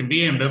where he can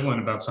be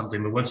ambivalent about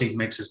something, but once he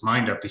makes his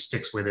mind up, he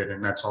sticks with it,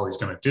 and that's all he's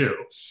going to do.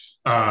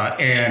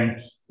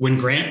 And when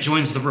Grant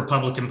joins the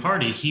Republican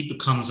Party, he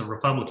becomes a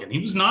Republican. He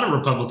was not a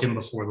Republican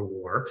before the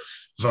war,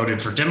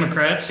 voted for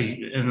Democrats.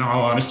 He, in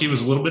all honesty,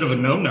 was a little bit of a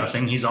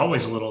know-nothing. He's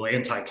always a little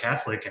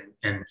anti-Catholic,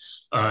 and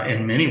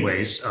in many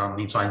ways,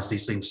 he finds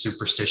these things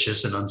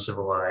superstitious and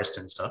uncivilized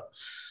and stuff.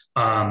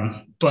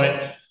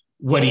 But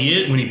what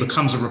he is, when he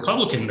becomes a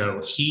Republican,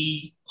 though,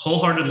 he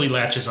wholeheartely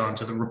latches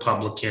onto the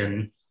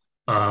Republican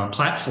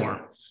platform.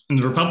 And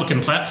the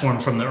Republican platform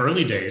from the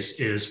early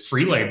days is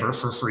free labor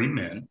for free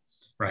men,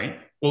 right?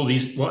 Well,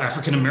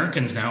 African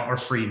Americans now are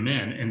free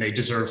men, and they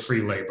deserve free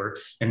labor,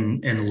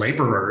 and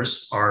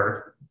laborers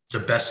are the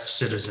best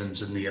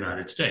citizens in the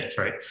United States,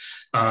 right?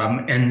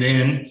 And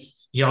then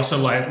he also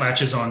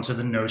latches on to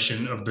the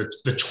notion of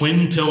the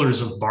twin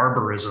pillars of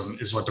barbarism,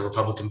 is what the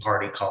Republican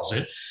Party calls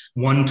it.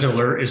 One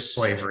pillar is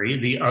slavery,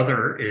 the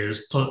other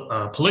is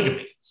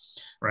polygamy,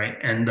 right?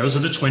 And those are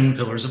the twin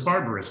pillars of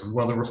barbarism.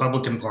 Well, the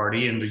Republican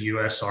Party and the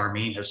US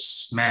Army has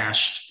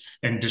smashed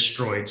and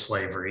destroyed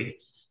slavery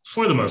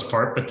for the most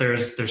part, but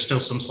there's still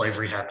some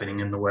slavery happening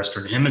in the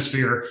Western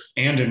Hemisphere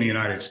and in the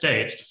United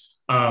States.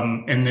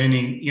 And then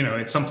he,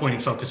 at some point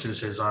he focuses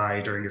his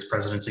eye during his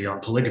presidency on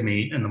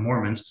polygamy and the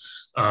Mormons,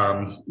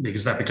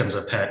 because that becomes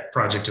a pet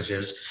project of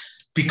his,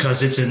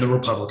 because it's in the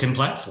Republican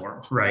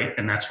platform, right?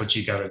 And that's what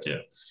you got to do.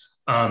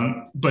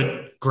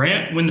 But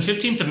Grant, when the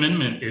 15th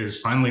Amendment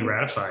is finally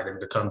ratified and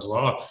becomes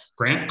law,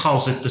 Grant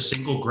calls it the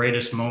single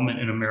greatest moment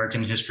in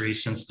American history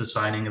since the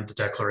signing of the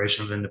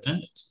Declaration of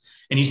Independence.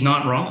 And he's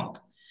not wrong.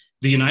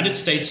 The United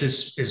States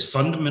is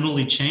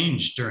fundamentally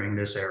changed during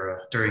this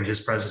era, during his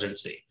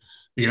presidency.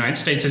 The United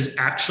States is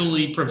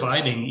actually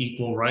providing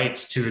equal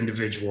rights to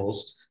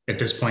individuals, at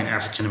this point,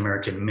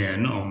 African-American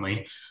men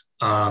only,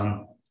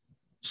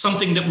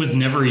 something that would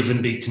never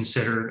even be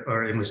considered,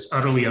 or it was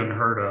utterly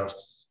unheard of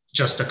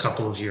just a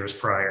couple of years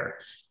prior.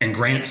 And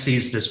Grant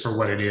sees this for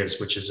what it is,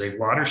 which is a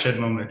watershed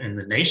moment in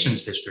the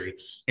nation's history,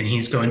 and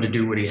he's going to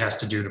do what he has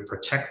to do to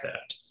protect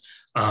that.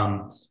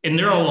 And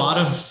there are a lot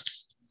of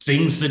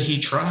things that he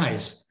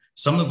tries,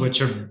 some of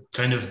which are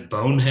kind of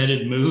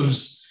boneheaded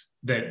moves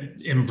that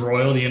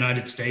embroil the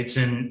United States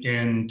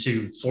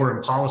into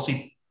foreign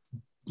policy,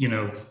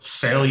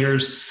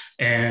 failures,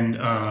 and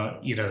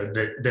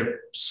that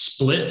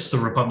splits the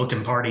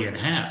Republican Party in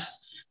half.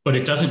 But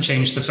it doesn't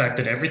change the fact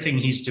that everything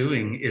he's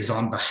doing is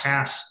on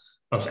behalf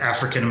of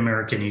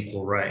African-American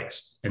equal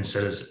rights and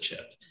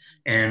citizenship.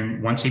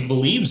 And once he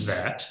believes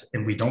that,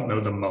 and we don't know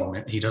the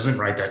moment, he doesn't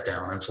write that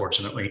down,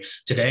 unfortunately.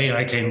 Today,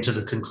 I came to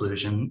the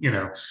conclusion,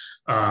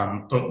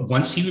 but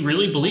once he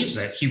really believes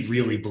that, he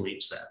really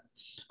believes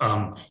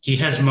that. He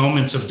has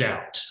moments of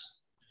doubt.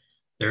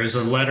 There is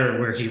a letter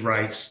where he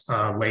writes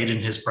late in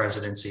his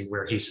presidency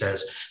where he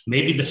says,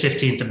 maybe the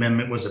 15th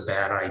Amendment was a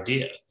bad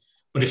idea.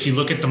 But if you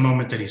look at the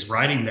moment that he's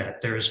writing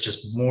that, there is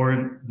just more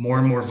and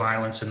more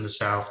violence in the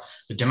South.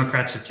 The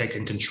Democrats have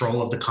taken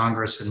control of the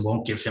Congress and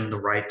won't give him the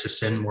right to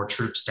send more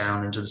troops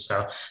down into the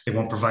South. They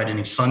won't provide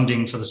any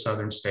funding for the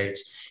Southern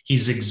states.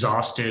 He's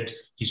exhausted.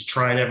 He's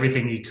tried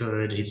everything he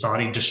could. He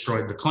thought he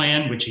destroyed the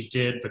Klan, which he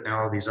did, but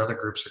now all these other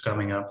groups are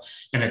coming up.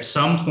 And at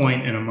some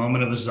point, in a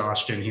moment of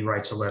exhaustion, he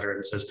writes a letter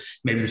and says,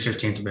 maybe the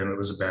 15th Amendment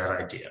was a bad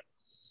idea.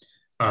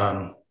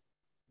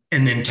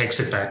 and then takes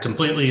it back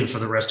completely. And for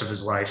the rest of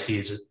his life,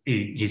 he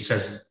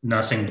says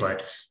nothing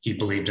but he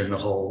believed in the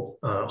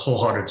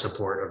wholehearted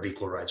support of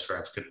equal rights for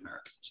African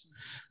Americans.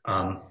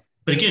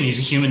 But again, he's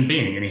a human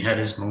being, and he had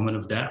his moment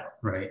of doubt,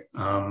 right?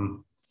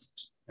 I'm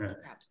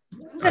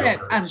going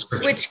to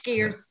switch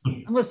gears.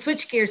 I'm going to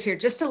switch gears here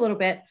just a little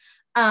bit.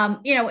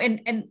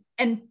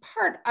 And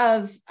part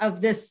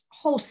of this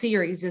whole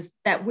series is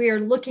that we're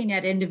looking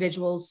at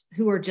individuals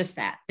who are just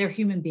that. They're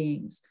human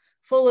beings,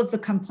 full of the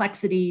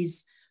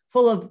complexities,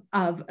 full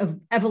of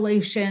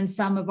evolution.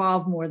 Some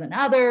evolve more than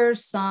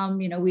others. Some,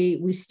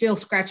 we still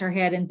scratch our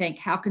head and think,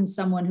 how can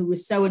someone who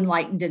was so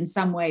enlightened in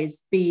some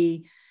ways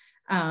be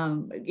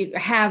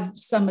have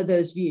some of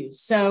those views?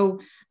 So,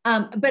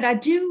 but I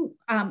do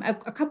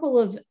a couple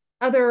of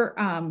other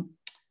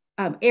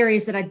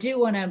areas that I do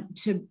want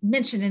to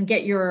mention and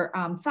get your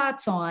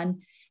thoughts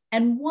on.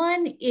 And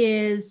one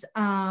is,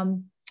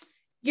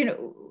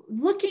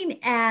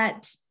 looking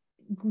at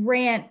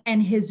Grant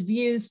and his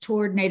views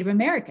toward Native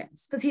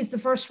Americans, because he's the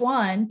first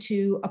one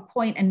to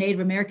appoint a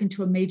Native American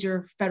to a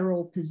major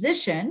federal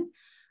position.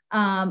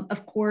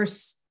 Of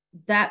course,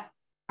 that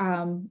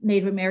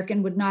Native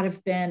American would not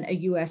have been a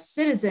U.S.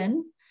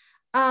 citizen.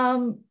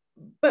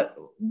 But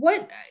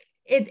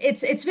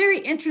it's very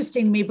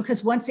interesting to me,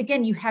 because once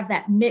again, you have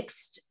that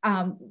mixed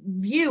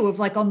view of,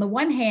 like, on the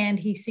one hand,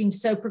 he seems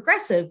so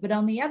progressive, but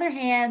on the other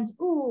hand,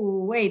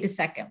 wait a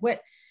second,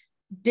 what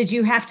did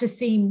you have to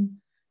seem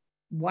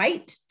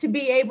white to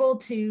be able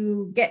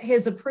to get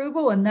his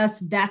approval? And thus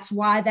that's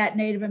why that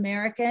Native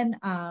American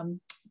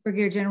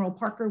Brigadier General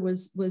Parker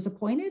was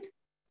appointed.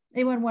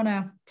 Anyone want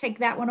to take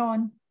that one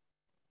on?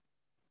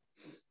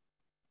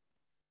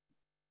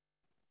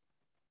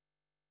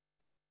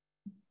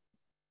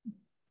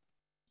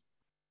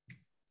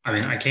 I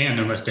mean, I can,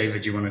 unless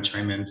David, you want to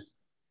chime in.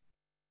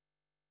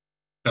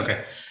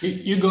 Okay.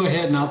 You go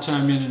ahead and I'll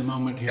chime in a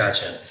moment here.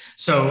 Gotcha.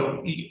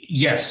 So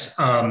yes,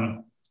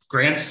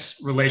 Grant's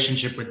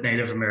relationship with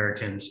Native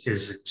Americans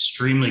is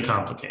extremely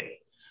complicated.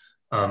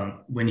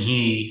 When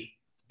he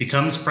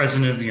becomes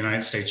president of the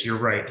United States, you're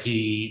right,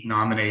 he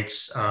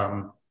nominates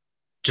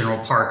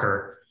General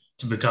Parker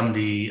to become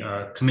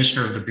the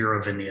commissioner of the Bureau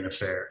of Indian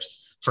Affairs.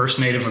 First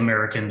Native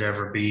American to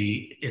ever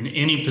be in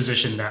any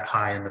position that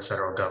high in the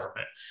federal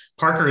government.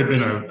 Parker had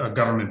been a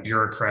government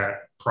bureaucrat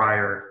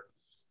prior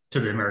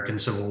to the American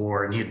Civil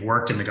War, and he had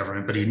worked in the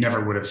government, but he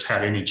never would have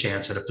had any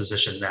chance at a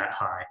position that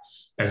high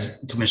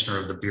as commissioner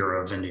of the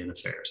Bureau of Indian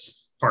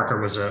Affairs.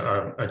 Parker was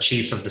a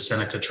chief of the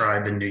Seneca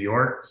tribe in New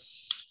York.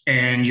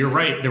 And you're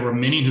right, there were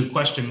many who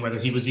questioned whether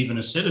he was even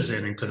a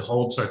citizen and could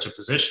hold such a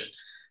position.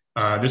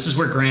 This is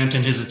where Grant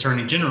and his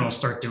attorney general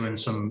start doing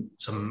some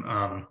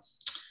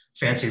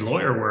fancy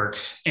lawyer work,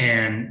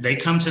 and they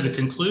come to the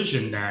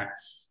conclusion that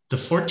the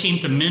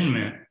 14th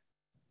Amendment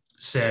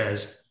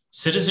says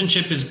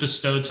citizenship is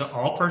bestowed to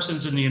all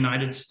persons in the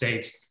United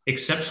States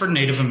except for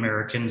Native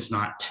Americans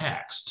not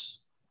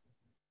taxed.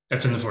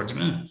 That's in the 14th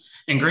Amendment.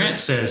 And Grant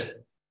says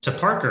to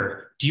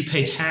Parker, do you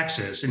pay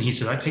taxes? And he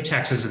said, I pay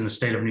taxes in the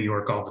state of New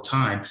York all the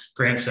time.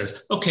 Grant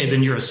says, okay,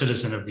 then you're a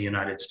citizen of the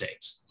United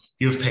States.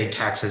 You have paid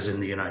taxes in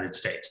the United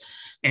States.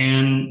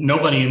 And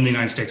nobody in the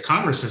United States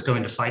Congress is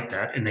going to fight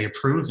that, and they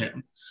approve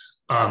him.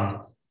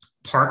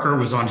 Parker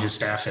was on his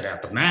staff at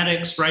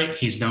Appomattox, right?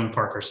 He's known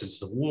Parker since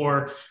the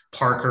war.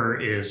 Parker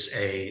is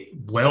a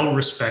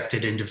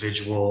well-respected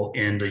individual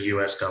in the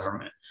US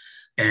government.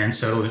 And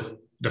so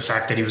the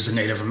fact that he was a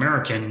Native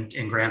American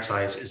in Grant's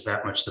eyes is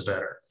that much the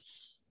better.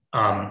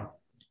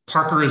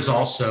 Parker is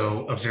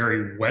also a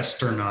very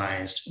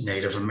westernized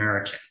Native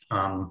American.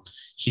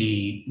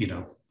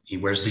 He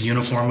wears the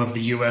uniform of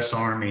the US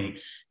Army.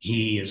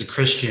 He is a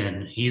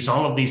Christian. He's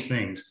all of these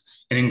things.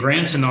 And in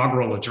Grant's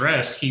inaugural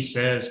address, he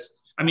says,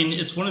 I mean,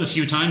 it's one of the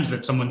few times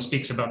that someone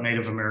speaks about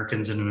Native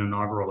Americans in an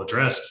inaugural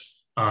address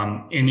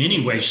in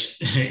any way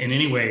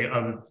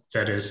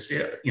that is,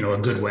 a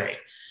good way.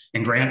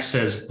 And Grant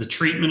says the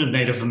treatment of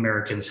Native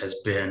Americans has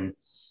been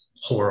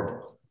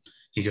horrible.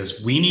 He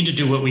goes, we need to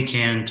do what we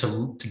can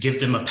to give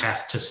them a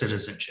path to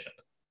citizenship.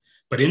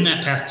 But in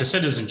that path to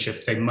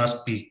citizenship, they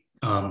must be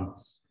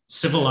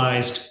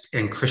civilized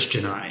and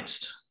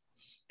Christianized,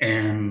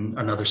 and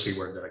another C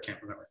word that I can't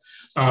remember.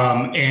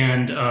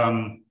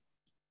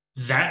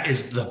 That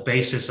is the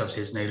basis of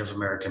his Native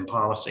American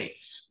policy.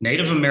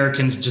 Native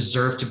Americans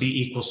deserve to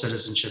be equal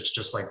citizenships,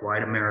 just like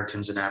white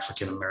Americans and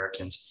African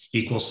Americans,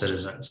 equal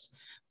citizens.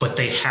 But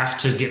they have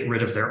to get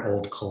rid of their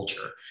old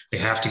culture. They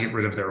have to get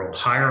rid of their old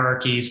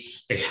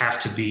hierarchies. They have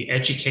to be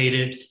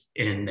educated,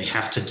 and they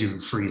have to do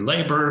free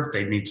labor.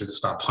 They need to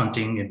stop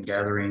hunting and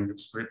gathering,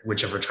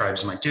 whichever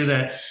tribes might do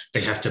that.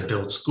 They have to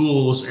build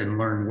schools and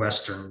learn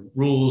Western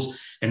rules,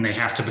 and they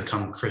have to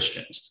become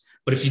Christians.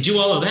 But if you do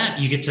all of that,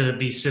 you get to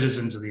be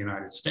citizens of the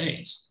United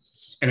States.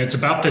 And it's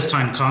about this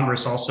time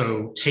Congress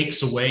also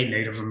takes away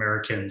Native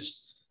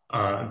Americans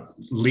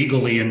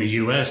legally in the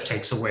US,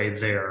 takes away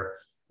their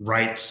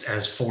rights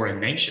as foreign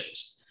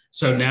nations.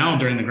 So now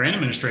during the Grant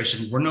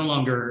administration,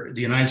 the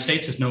United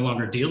States is no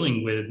longer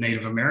dealing with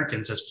Native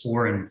Americans as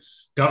foreign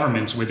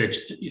governments with it,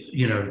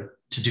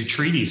 to do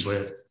treaties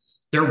with.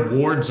 they're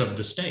wards of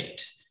the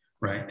state,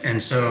 right?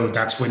 And so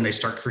that's when they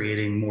start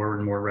creating more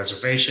and more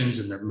reservations,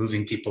 and they're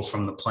moving people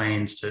from the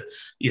plains to,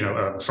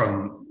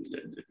 from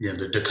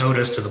the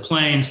Dakotas to the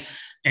plains.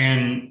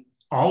 And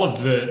all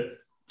of the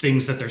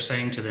things that they're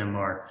saying to them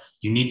are,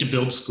 you need to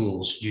build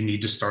schools, you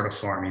need to start a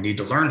farm, you need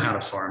to learn how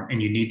to farm,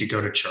 and you need to go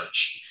to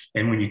church.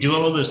 And when you do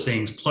all of those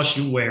things, plus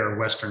you wear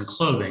Western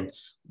clothing,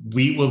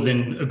 we will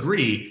then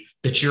agree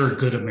that you're a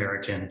good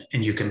American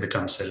and you can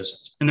become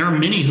citizens. And there are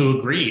many who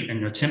agree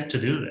and attempt to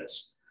do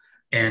this.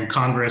 And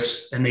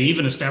Congress, and they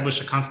even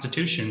established a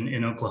constitution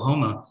in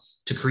Oklahoma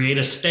to create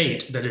a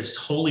state that is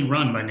wholly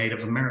run by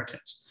Native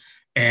Americans.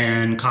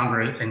 And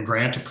Congress, and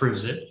Grant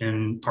approves it,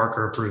 and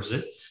Parker approves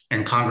it,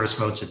 and Congress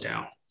votes it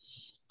down.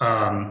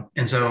 And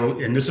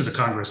this is a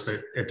Congress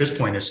that at this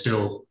point is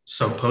still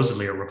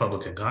supposedly a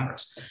Republican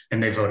Congress,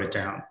 and they vote it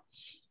down.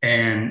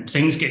 And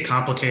things get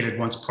complicated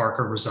once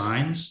Parker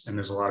resigns, and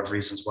there's a lot of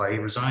reasons why he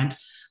resigned.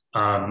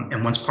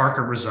 And once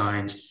Parker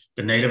resigns,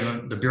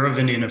 the Bureau of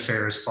Indian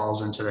Affairs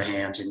falls into the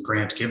hands, and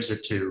Grant gives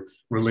it to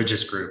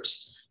religious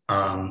groups,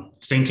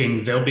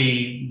 thinking they'll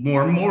be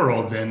more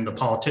moral than the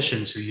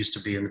politicians who used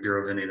to be in the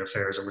Bureau of Indian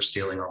Affairs and were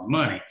stealing all the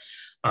money.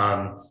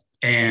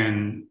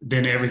 And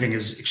then everything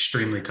is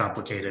extremely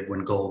complicated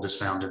when gold is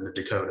found in the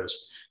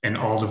Dakotas, and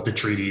all of the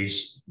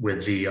treaties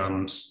with the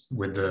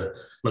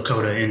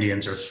Lakota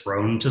Indians are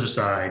thrown to the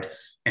side,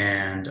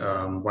 and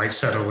white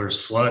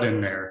settlers flood in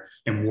there,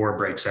 and war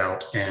breaks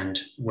out. And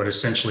what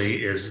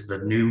essentially is a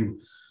new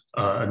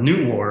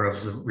war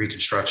of the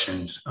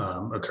Reconstruction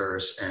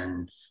occurs,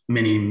 and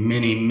many,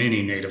 many,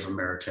 many Native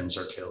Americans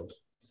are killed.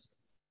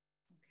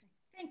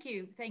 Thank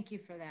you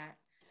for that.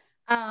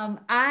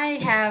 I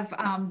have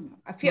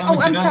a few. Oh,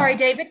 I'm sorry,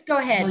 David. Go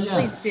ahead. Oh, yeah.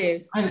 Please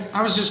do.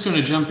 I was just going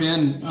to jump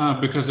in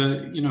because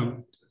I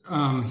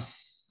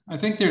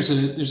think there's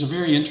a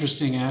very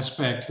interesting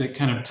aspect that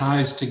kind of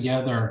ties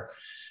together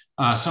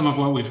some of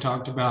what we've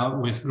talked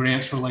about with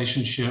Grant's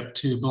relationship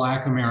to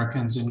Black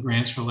Americans and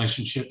Grant's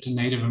relationship to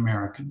Native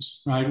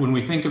Americans. Right? When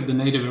we think of the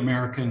Native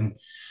American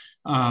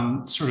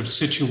sort of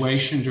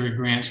situation during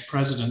Grant's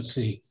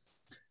presidency,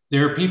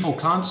 there are people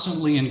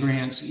constantly in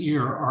Grant's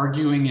ear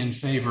arguing in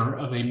favor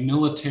of a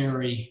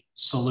military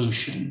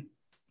solution,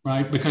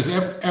 right? Because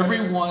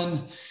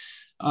everyone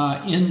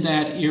in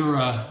that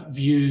era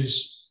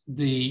views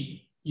the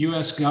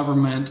US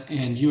government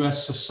and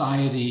US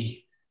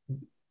society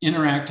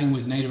interacting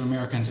with Native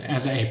Americans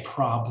as a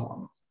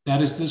problem.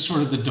 That is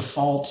sort of the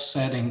default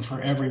setting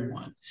for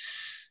everyone.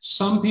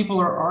 Some people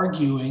are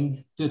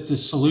arguing that the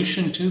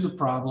solution to the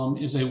problem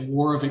is a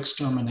war of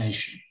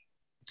extermination.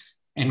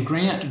 And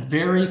Grant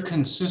very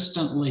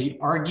consistently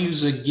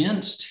argues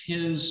against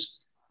his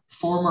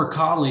former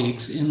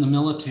colleagues in the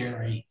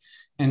military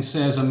and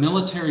says a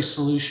military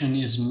solution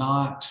is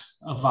not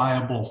a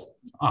viable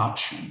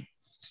option.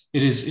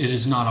 It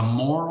is not a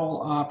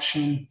moral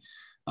option.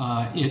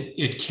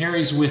 It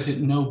carries with it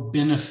no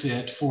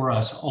benefit for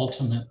us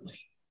ultimately.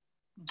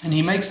 And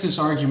he makes this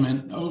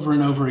argument over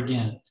and over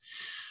again.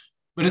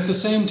 But at the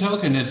same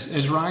token,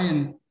 as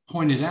Ryan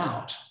pointed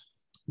out,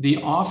 the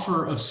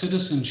offer of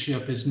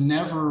citizenship is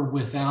never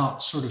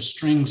without sort of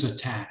strings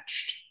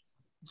attached,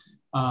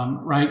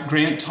 right?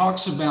 Grant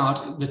talks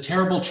about the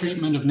terrible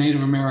treatment of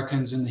Native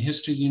Americans in the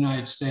history of the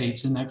United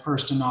States in that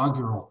first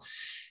inaugural.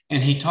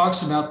 And he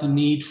talks about the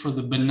need for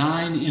the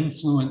benign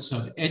influence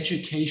of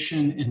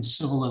education and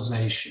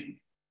civilization.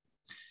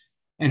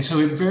 And so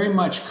it very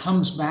much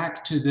comes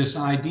back to this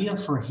idea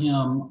for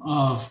him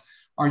of,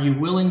 are you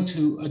willing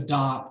to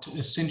adopt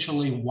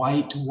essentially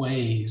white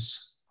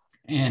ways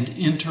and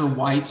enter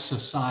white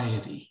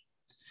society,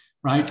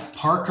 right?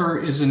 Parker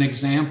is an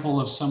example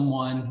of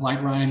someone,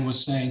 like Ryan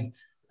was saying,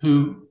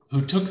 who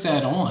took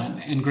that on,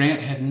 and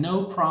Grant had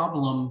no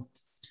problem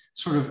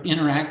sort of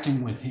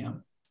interacting with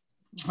him,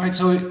 right?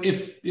 So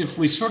if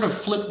we sort of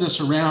flip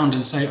this around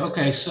and say,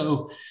 okay,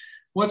 so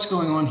what's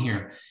going on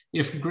here?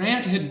 If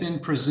Grant had been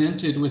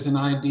presented with an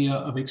idea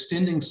of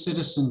extending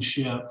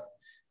citizenship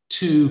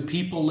to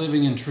people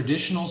living in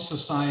traditional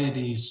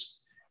societies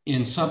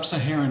in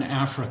sub-Saharan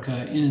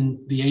Africa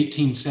in the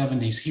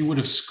 1870s, he would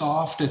have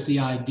scoffed at the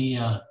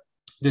idea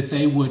that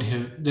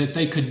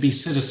they could be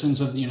citizens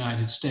of the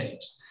United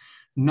States,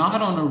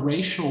 not on a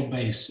racial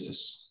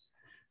basis,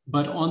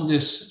 but on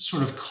this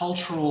sort of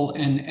cultural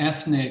and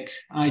ethnic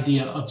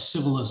idea of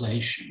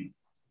civilization.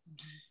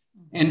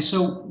 And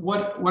so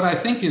what I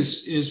think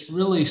is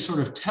really sort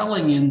of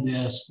telling in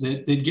this,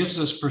 that gives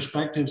us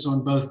perspectives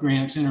on both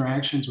Grant's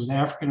interactions with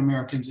African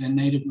Americans and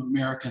Native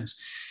Americans,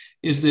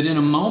 is that in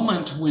a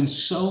moment when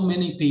so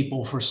many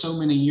people for so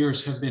many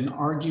years have been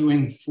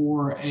arguing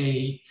for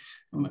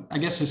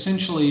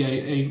essentially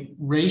a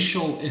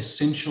racial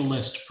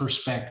essentialist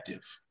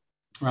perspective,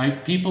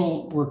 right?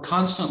 People were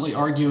constantly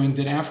arguing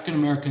that African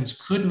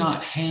Americans could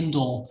not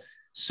handle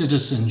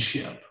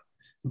citizenship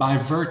by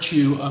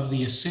virtue of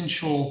the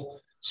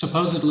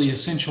supposedly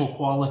essential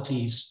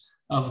qualities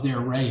of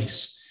their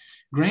race.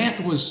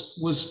 Grant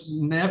was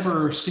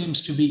never seems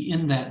to be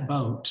in that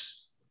boat.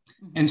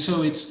 And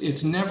so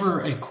it's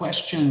never a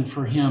question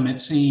for him, it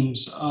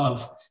seems,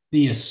 of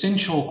the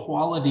essential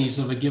qualities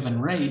of a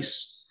given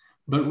race,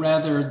 but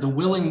rather the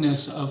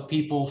willingness of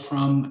people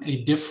from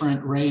a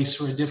different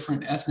race or a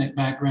different ethnic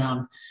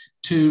background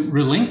to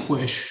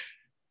relinquish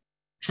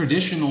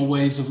traditional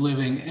ways of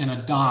living and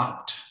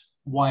adopt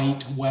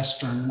white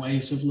Western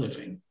ways of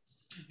living.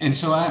 And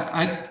so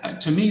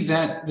to me,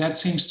 that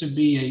seems to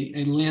be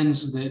a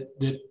lens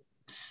that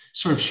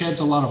sort of sheds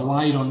a lot of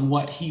light on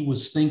what he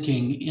was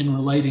thinking in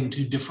relating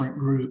to different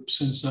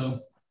groups. And so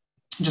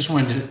I just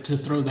wanted to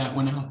throw that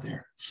one out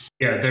there.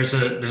 Yeah, there's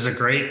a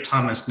great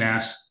Thomas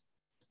Nast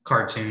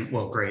cartoon.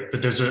 Well, great,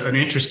 but there's an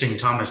interesting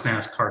Thomas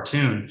Nast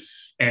cartoon,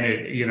 and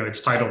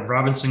it's titled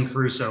 "Robinson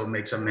Crusoe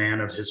Makes a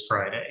Man of His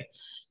Friday,"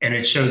 and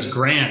it shows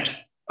Grant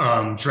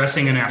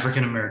dressing an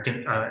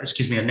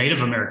a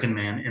Native American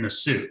man in a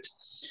suit,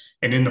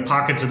 and in the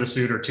pockets of the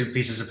suit are two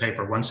pieces of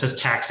paper. One says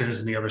taxes,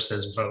 and the other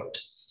says vote.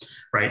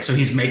 Right, so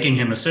he's making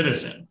him a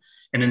citizen,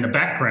 and in the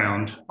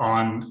background,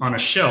 on a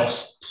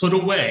shelf put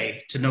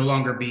away to no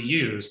longer be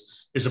used,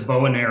 is a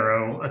bow and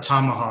arrow, a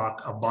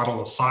tomahawk, a bottle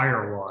of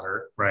fire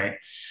water, right?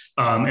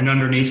 And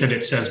underneath it,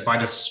 it says, "By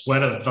the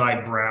sweat of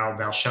thy brow,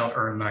 thou shalt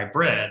earn thy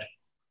bread."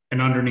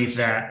 And underneath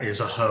that is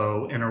a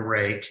hoe and a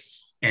rake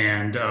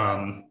and,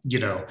 a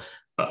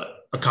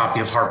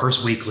copy of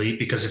Harper's Weekly,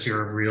 because if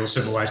you're a real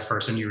civilized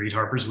person, you read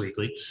Harper's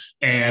Weekly,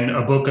 and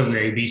a book of the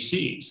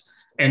ABCs.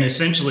 And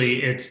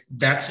essentially,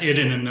 that's it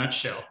in a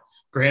nutshell.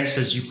 Grant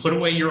says, you put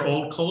away your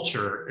old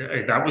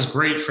culture. That was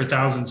great for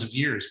thousands of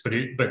years, but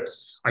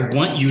I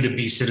want you to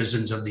be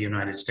citizens of the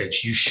United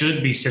States. You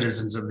should be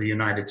citizens of the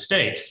United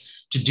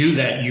States. To do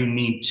that, you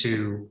need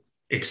to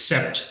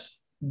accept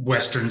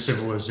Western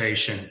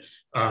civilization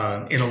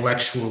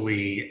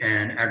intellectually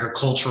and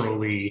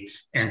agriculturally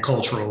and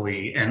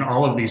culturally and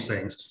all of these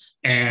things.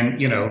 And,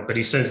 but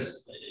he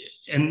says,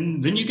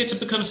 and then you get to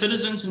become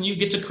citizens and you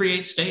get to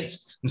create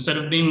states. Instead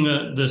of being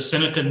the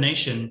Seneca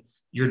nation,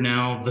 you're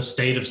now the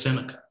state of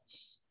Seneca.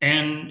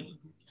 And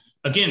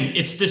again,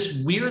 it's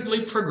this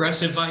weirdly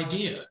progressive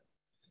idea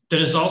that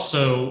is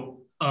also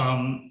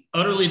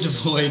utterly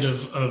devoid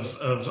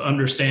of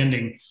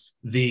understanding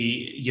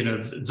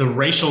the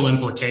racial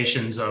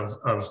implications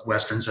of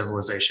Western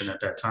civilization at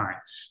that time.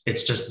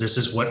 It's just, this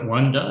is what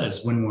one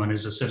does when one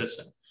is a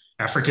citizen.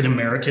 African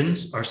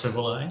Americans are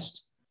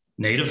civilized.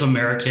 Native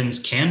Americans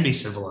can be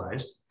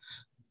civilized.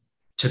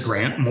 To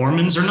Grant,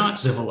 Mormons are not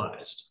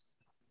civilized.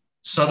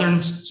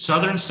 Southern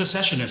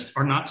secessionists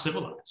are not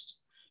civilized.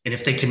 And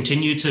if they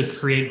continue to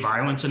create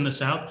violence in the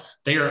South,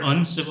 they are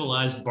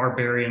uncivilized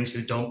barbarians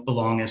who don't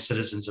belong as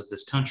citizens of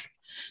this country.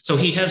 So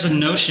he has a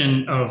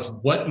notion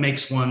of what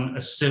makes one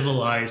a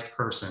civilized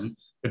person,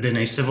 but then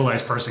a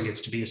civilized person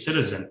gets to be a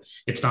citizen.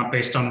 It's not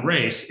based on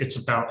race.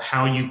 It's about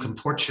how you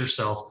comport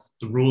yourself,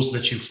 the rules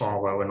that you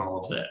follow, and all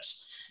of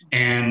this.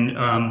 And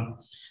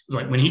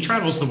like when he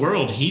travels the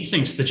world, he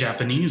thinks the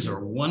Japanese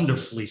are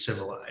wonderfully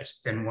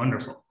civilized and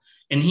wonderful.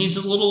 And he's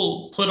a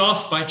little put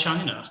off by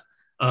China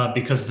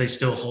because they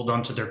still hold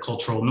on to their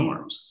cultural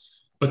norms.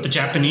 But the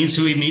Japanese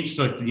who he meets,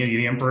 like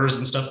the emperors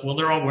and stuff, well,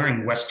 they're all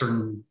wearing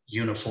Western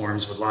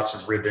uniforms with lots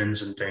of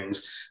ribbons and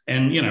things.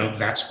 And,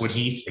 that's what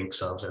he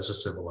thinks of as a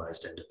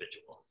civilized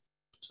individual.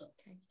 So.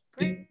 Okay,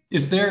 great.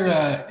 Is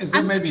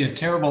there maybe a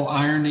terrible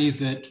irony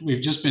that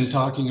we've just been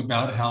talking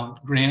about how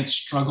Grant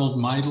struggled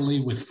mightily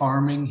with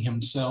farming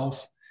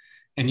himself,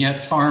 and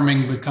yet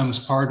farming becomes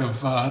part of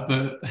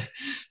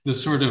the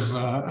sort of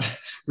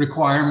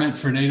requirement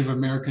for Native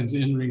Americans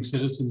entering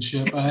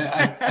citizenship?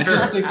 I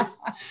just think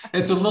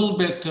it's a little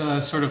bit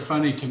sort of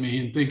funny to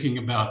me in thinking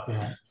about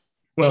that.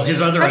 Well,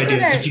 his other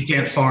idea is if you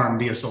can't farm,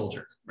 be a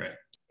soldier, right?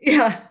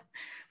 Yeah.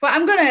 Well,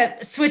 I'm going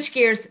to switch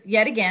gears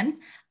yet again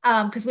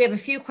because we have a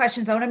few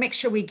questions. I want to make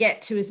sure we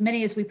get to as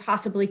many as we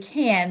possibly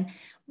can.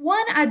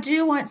 One, I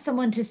do want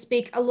someone to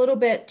speak a little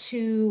bit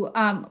to,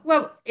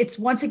 it's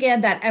once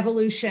again that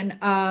evolution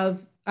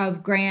of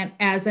Grant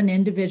as an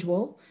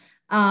individual,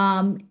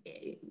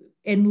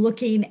 in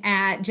looking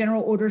at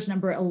General Orders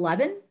number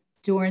 11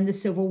 during the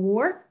Civil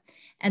War,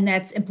 and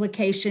that's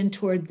implication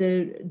toward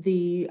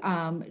the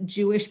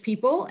Jewish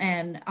people,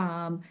 and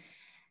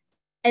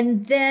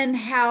then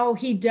how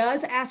he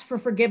does ask for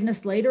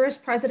forgiveness later as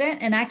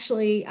president. And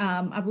actually,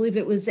 I believe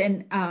it was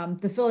in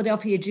the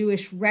Philadelphia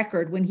Jewish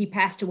Record when he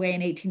passed away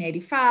in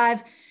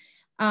 1885.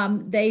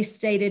 They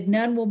stated,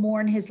 "None will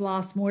mourn his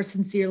loss more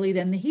sincerely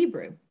than the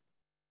Hebrew."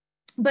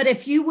 But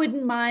if you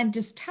wouldn't mind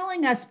just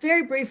telling us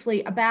very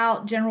briefly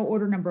about General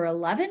Order number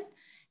 11,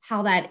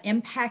 how that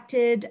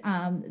impacted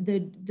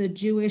the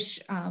Jewish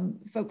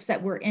folks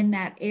that were in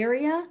that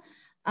area,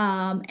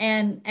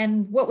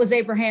 and what was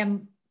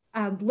Abraham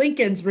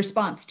Lincoln's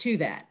response to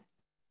that?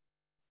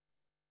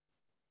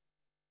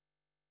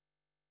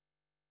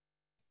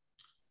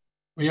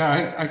 Well,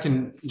 yeah, I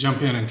can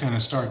jump in and kind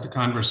of start the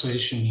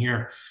conversation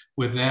here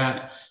with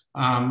that.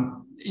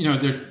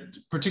 The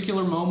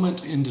particular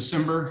moment in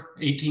December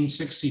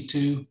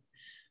 1862,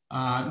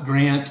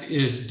 Grant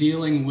is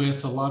dealing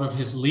with a lot of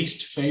his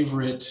least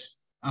favorite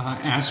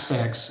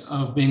aspects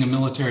of being a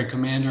military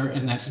commander,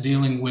 and that's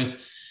dealing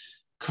with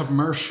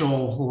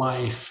commercial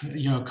life,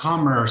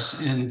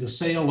 commerce and the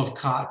sale of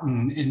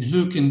cotton, and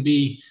who can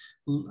be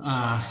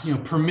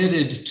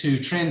permitted to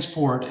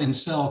transport and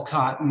sell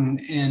cotton,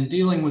 and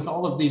dealing with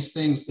all of these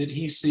things that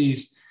he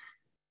sees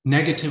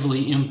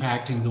negatively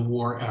impacting the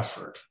war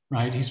effort,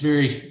 right? He's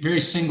very, very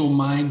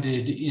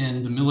single-minded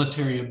in the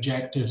military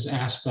objectives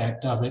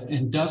aspect of it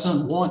and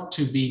doesn't want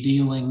to be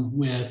dealing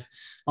with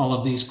all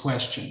of these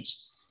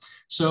questions.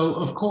 So,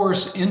 of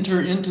course,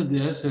 enter into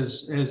this,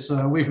 as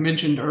we've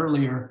mentioned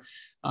earlier,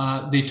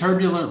 the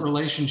turbulent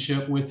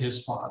relationship with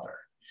his father.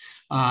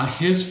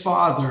 His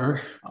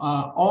father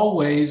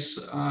always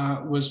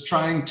was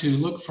trying to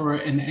look for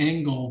an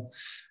angle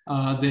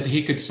that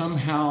he could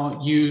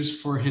somehow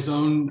use for his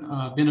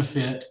own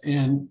benefit,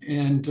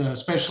 and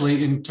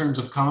especially in terms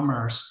of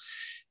commerce.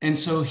 And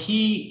so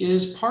he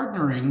is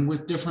partnering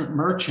with different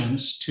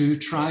merchants to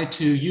try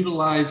to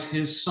utilize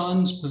his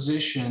son's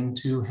position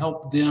to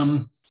help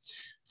them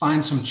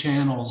find some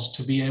channels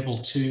to be able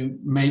to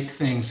make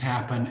things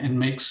happen and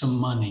make some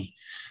money.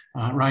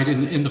 Right,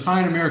 in the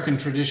fine American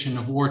tradition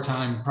of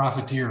wartime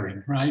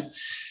profiteering, right?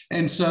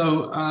 And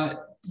so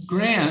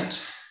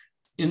Grant,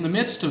 in the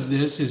midst of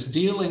this, is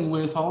dealing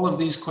with all of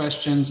these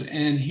questions,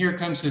 and here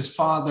comes his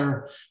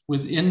father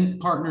in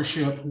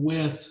partnership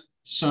with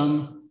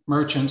some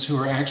merchants who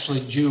are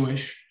actually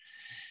Jewish.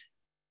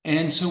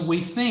 And so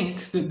we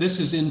think that this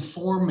is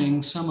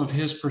informing some of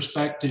his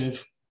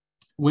perspective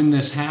when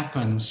this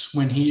happens,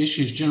 when he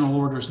issues General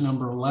Orders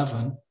number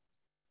 11,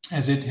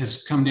 as it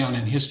has come down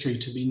in history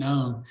to be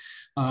known,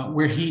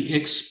 where he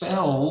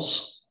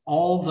expels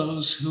all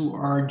those who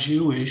are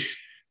Jewish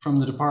from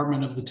the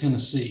Department of the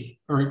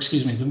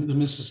the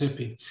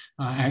Mississippi,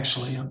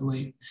 actually, I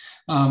believe.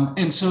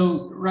 And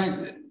so,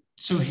 right,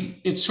 so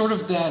it's sort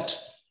of that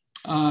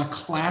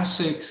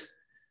classic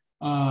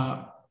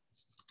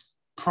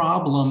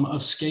problem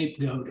of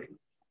scapegoating,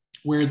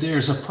 where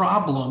there's a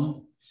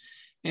problem,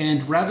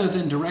 and rather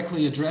than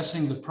directly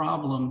addressing the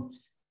problem,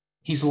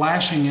 he's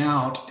lashing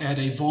out at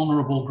a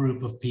vulnerable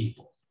group of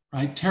people,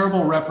 right?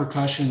 Terrible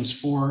repercussions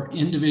for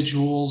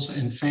individuals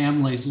and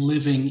families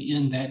living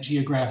in that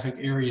geographic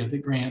area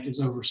that Grant is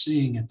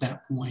overseeing at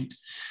that point,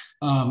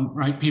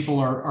 right? People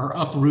are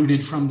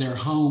uprooted from their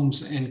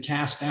homes and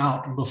cast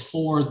out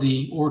before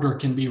the order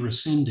can be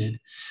rescinded.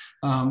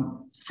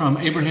 From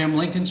Abraham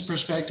Lincoln's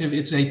perspective,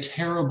 it's a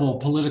terrible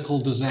political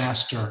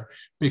disaster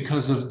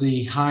because of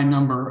the high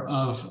number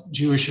of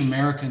Jewish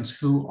Americans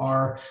who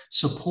are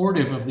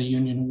supportive of the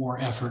Union war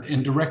effort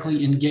and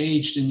directly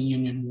engaged in the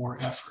Union war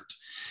effort.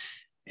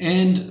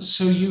 And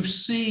so you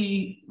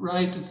see,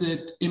 right,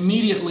 that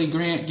immediately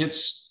Grant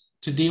gets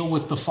to deal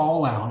with the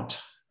fallout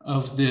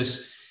of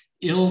this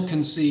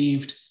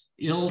ill-conceived,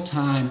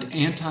 ill-timed,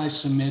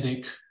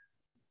 anti-Semitic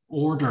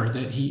order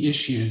that he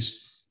issues.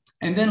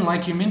 And then,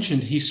 like you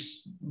mentioned,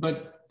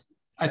 but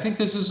I think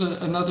this is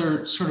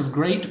another sort of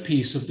great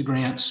piece of the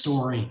Grant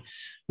story,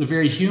 the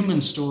very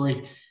human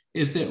story,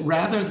 is that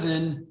rather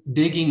than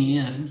digging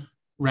in,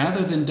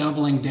 rather than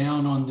doubling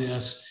down on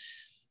this,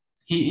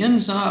 he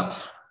ends up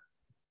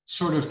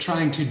sort of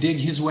trying to dig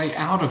his way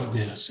out of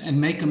this and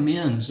make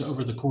amends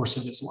over the course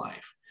of his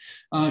life.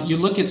 You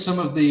look at some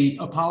of the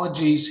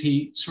apologies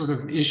he sort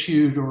of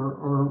issued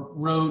or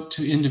wrote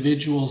to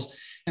individuals,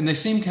 and they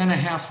seem kind of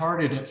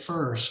half-hearted at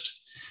first.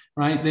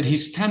 Right, that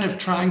he's kind of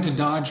trying to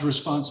dodge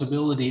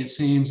responsibility, it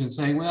seems, and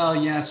saying, well,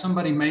 yeah,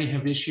 somebody may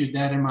have issued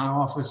that in my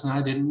office and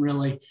I didn't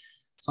really.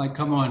 It's like,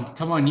 come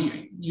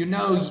on, you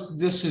know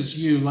this is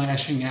you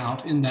lashing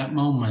out in that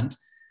moment.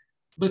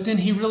 But then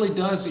he really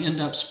does end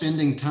up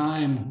spending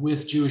time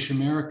with Jewish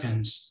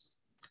Americans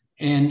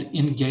and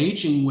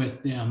engaging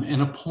with them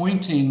and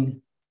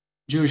appointing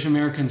Jewish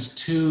Americans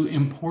to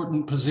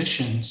important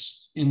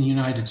positions in the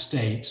United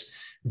States,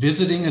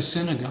 visiting a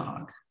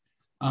synagogue.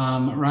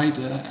 Right,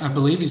 I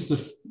believe he's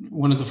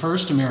one of the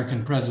first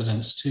American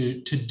presidents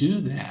to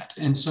do that,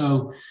 and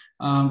so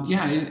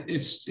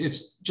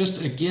it's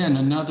just again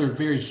another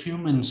very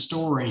human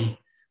story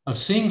of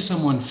seeing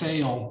someone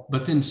fail,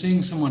 but then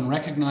seeing someone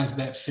recognize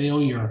that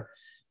failure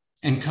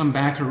and come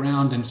back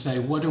around and say,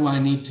 "What do I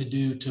need to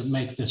do to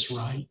make this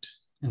right?"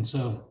 And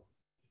so,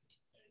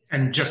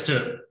 and just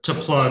to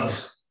plug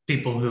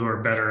people who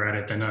are better at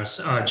it than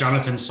us.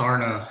 Jonathan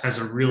Sarna has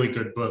a really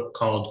good book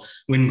called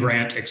When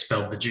Grant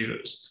Expelled the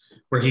Jews,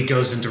 where he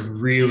goes into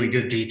really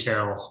good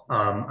detail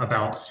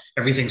about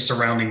everything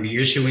surrounding the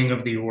issuing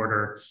of the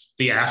order,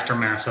 the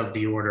aftermath of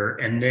the order,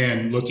 and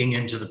then looking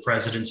into the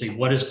presidency.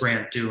 What is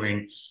Grant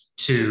doing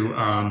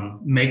to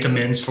make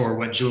amends for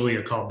what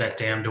Julia called that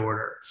damned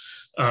order?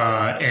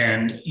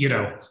 And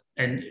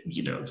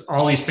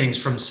all these things,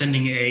 from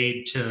sending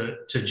aid to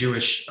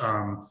Jewish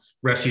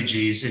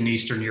refugees in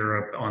Eastern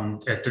Europe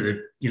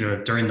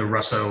during the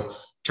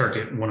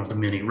Russo-Turkish, one of the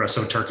many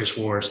Russo-Turkish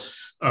wars,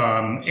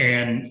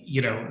 and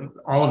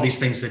all of these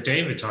things that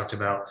David talked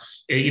about.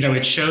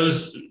 It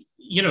shows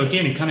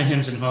again, it kind of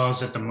hems and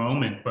haws at the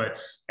moment, but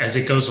as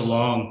it goes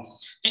along,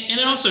 and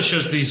it also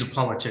shows that he's a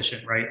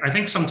politician, right? I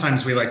think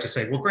sometimes we like to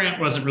say, well, Grant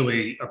wasn't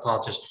really a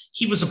politician.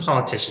 He was a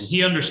politician.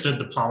 He understood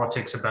the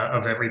politics of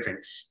everything.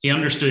 He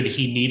understood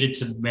he needed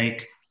to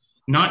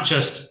not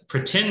just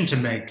pretend to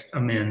make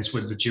amends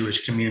with the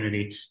Jewish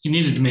community. He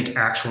needed to make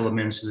actual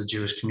amends to the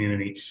Jewish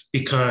community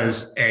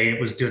because A,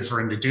 it was good for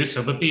him to do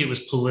so, but B, it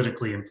was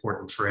politically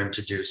important for him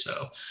to do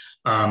so.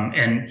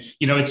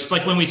 It's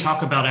like when we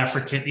talk about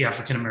the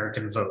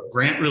African-American vote,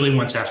 Grant really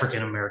wants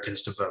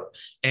African-Americans to vote.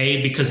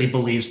 A, because he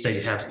believes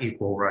they have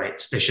equal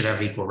rights. They should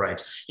have equal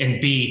rights.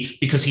 And B,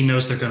 because he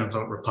knows they're going to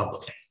vote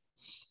Republican.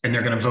 And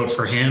they're going to vote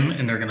for him,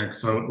 and they're going to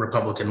vote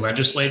Republican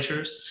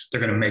legislatures. They're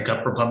going to make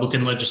up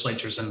Republican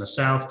legislatures in the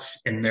South,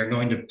 and they're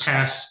going to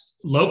pass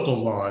local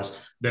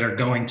laws that are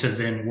going to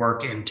then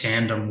work in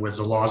tandem with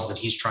the laws that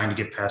he's trying to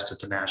get passed at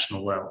the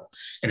national level.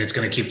 And it's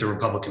going to keep the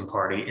Republican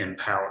Party in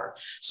power.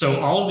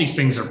 So all of these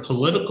things are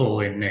political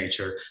in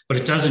nature, but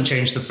it doesn't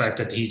change the fact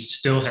that he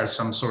still has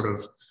some sort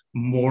of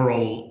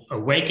moral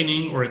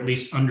awakening, or at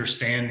least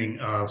understanding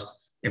of,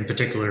 in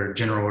particular,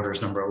 General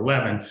Orders number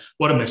 11,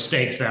 what a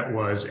mistake that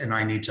was, and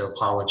I need to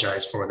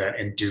apologize for that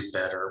and do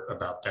better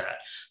about that.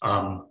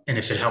 And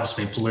if it helps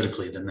me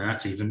politically, then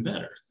that's even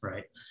better,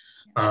 right?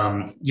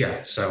 And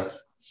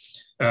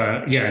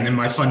then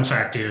my fun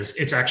fact is,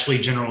 it's actually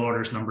General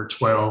Orders number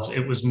 12.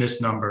 It was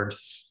misnumbered,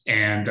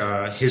 and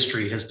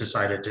history has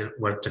decided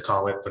what to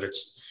call it, but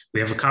we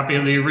have a copy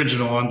of the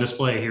original on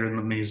display here in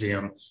the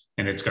museum,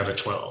 and it's got a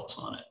 12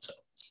 on it. So.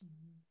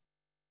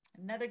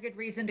 Another good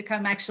reason to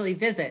come actually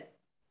visit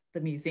the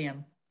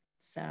museum.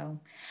 So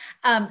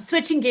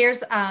switching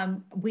gears,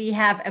 we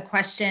have a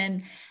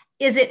question.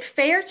 Is it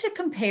fair to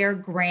compare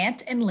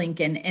Grant and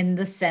Lincoln in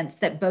the sense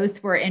that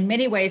both were in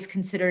many ways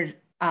considered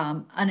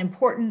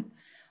unimportant,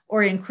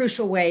 or in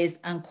crucial ways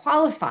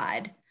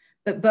unqualified,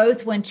 but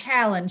both, when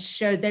challenged,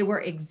 showed they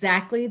were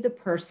exactly the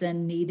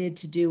person needed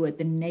to do what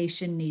the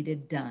nation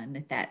needed done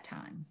at that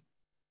time?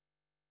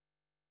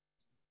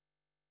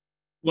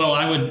 Well,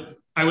 I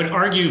would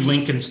argue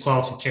Lincoln's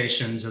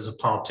qualifications as a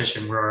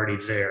politician were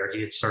already there.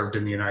 He had served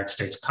in the United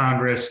States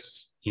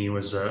Congress. He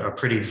was a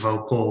pretty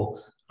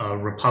vocal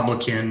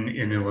Republican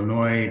in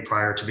Illinois.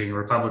 Prior to being a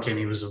Republican,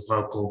 he was a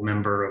vocal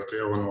member of the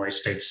Illinois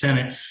State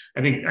Senate.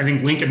 I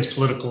think Lincoln's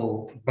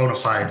political bona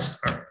fides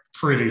are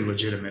pretty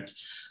legitimate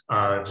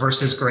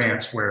versus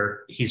Grant's,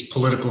 where he's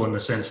political in the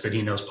sense that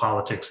he knows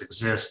politics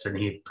exists and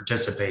he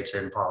participates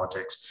in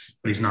politics,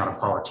 but he's not a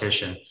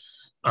politician.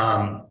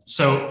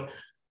 So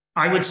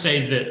I would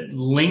say that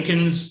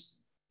Lincoln's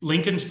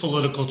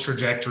political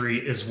trajectory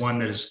is one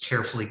that is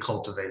carefully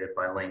cultivated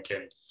by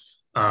Lincoln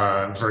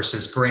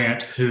versus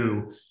Grant,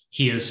 who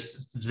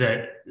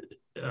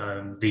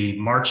the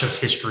march of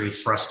history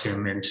thrust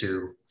him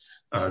into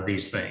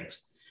these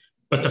things.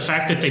 But the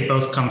fact that they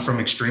both come from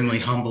extremely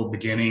humble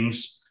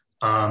beginnings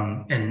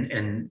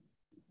and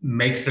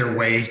make their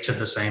way to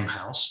the same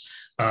house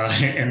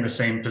in the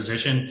same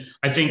position,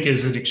 I think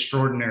is an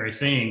extraordinary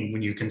thing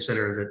when you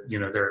consider that,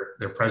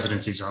 their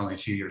presidencies are only a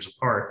few years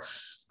apart.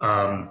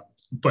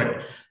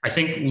 But I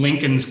think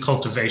Lincoln's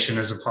cultivation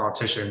as a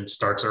politician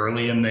starts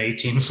early in the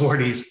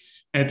 1840s.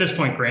 And at this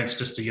point, Grant's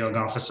just a young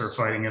officer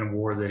fighting in a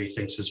war that he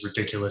thinks is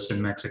ridiculous in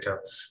Mexico.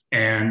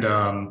 And,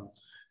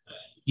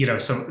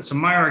 so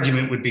my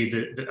argument would be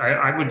that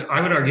I would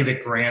argue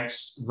that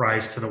Grant's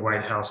rise to the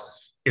White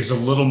House is a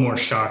little more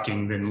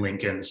shocking than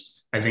Lincoln's.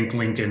 I think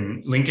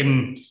Lincoln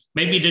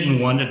maybe didn't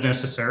want to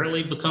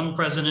necessarily become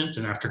president,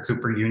 and after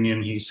Cooper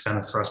Union, he's kind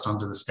of thrust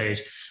onto the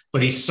stage,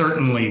 but he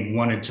certainly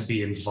wanted to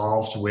be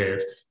involved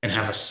with and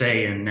have a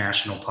say in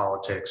national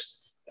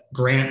politics.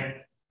 Grant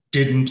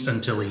didn't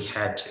until he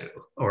had to,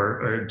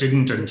 or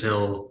didn't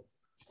until,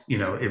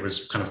 it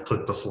was kind of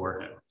put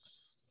before him.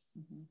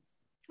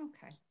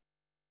 Okay,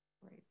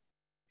 great.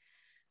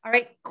 All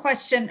right,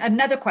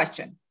 another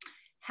question.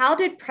 How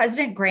did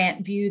President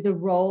Grant view the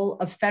role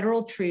of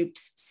federal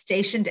troops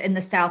stationed in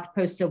the South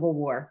post-Civil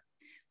War?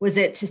 Was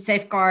it to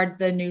safeguard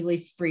the newly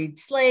freed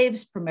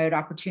slaves, promote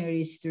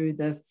opportunities through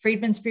the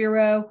Freedmen's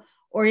Bureau,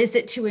 or is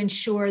it to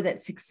ensure that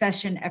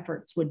succession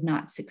efforts would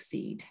not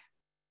succeed,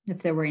 if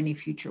there were any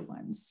future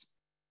ones?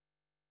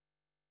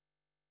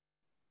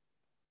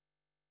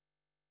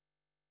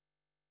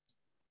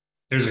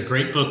 There's a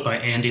great book by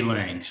Andy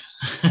Lang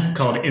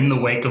called In the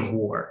Wake of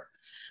War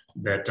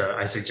that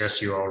I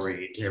suggest you all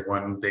read. It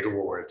won big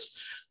awards.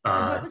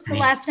 What was the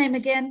last name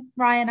again,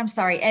 Ryan? I'm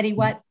sorry, Eddie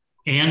what?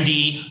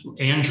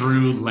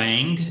 Andrew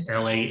Lang,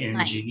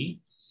 Lang.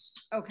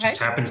 Okay. Just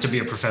happens to be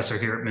a professor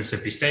here at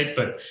Mississippi State,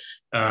 but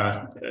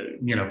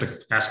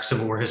ask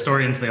Civil War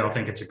historians, they all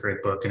think it's a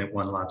great book and it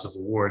won lots of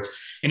awards.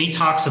 And he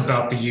talks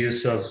about the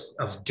use of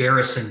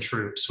garrison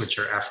troops, which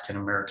are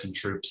African-American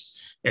troops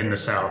in the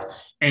South.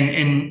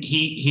 And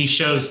he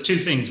shows two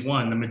things.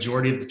 One, the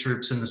majority of the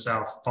troops in the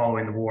South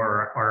following the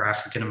war are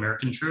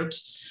African-American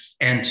troops.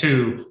 And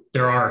two,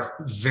 there are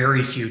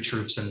very few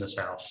troops in the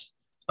South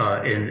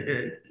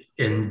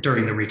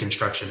during the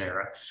Reconstruction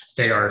era.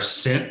 They are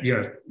sent,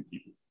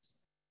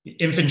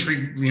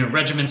 infantry,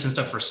 regiments and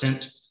stuff are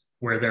sent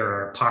where there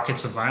are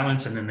pockets of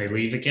violence and then they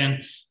leave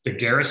again. The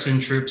garrison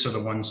troops are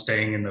the ones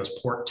staying in those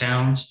port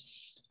towns.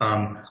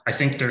 I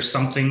think there's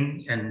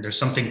something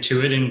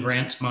to it in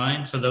Grant's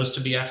mind for those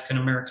to be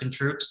African-American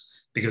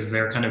troops, because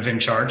they're kind of in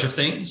charge of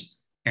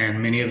things.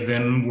 And many of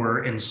them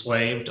were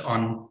enslaved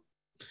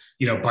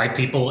by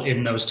people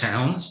in those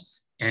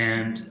towns.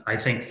 And I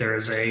think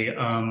there's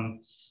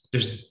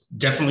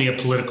definitely a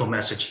political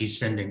message he's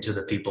sending to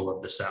the people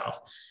of the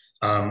South.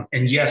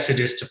 And yes, it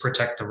is to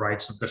protect the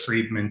rights of the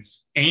freedmen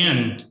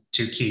and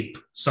to keep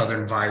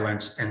Southern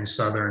violence and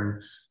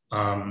Southern,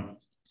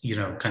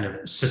 kind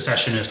of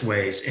secessionist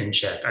ways in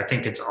check. I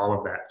think it's all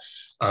of that.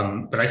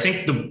 But I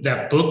think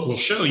that book will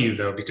show you,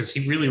 though, because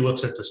he really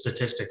looks at the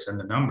statistics and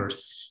the numbers,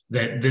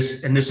 that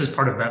this is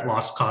part of that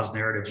lost cause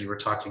narrative you were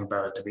talking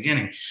about at the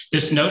beginning.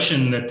 This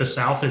notion that the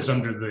South is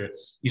under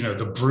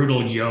the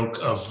brutal yoke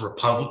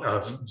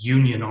of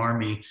Union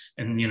Army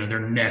and, their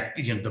neck,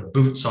 the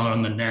boots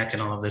on the neck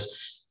and all of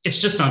this. It's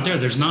just not there.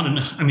 There's not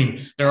enough. I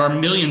mean, there are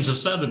millions of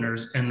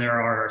Southerners and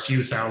there are a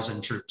few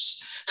thousand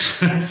troops,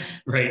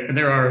 right? And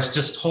there are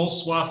just whole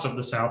swaths of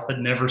the South that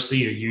never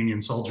see a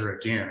Union soldier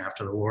again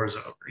after the war is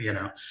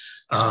over,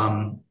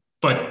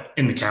 But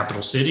in the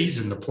capital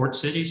cities, in the port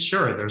cities,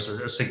 sure, there's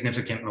a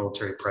significant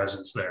military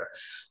presence there.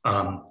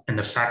 And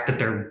the fact that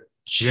they're,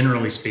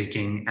 generally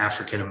speaking,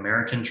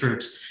 African-American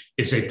troops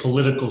is a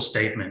political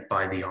statement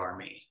by the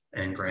Army,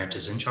 and Grant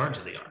is in charge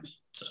of the Army.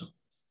 So,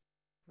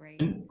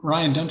 and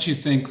Ryan, don't you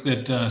think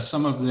that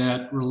some of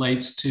that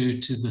relates to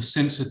the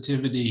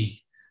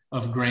sensitivity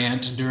of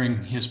Grant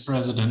during his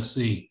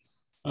presidency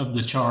to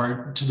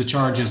the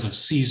charges of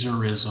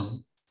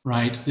Caesarism,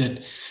 right?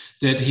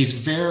 That he's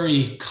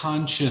very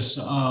conscious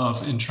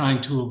of and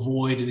trying to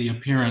avoid the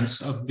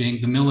appearance of being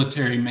the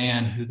military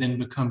man who then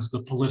becomes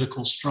the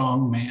political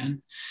strong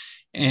man.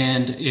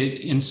 And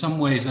in some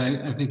ways,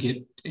 I think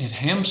it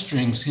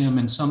hamstrings him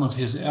in some of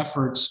his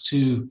efforts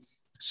to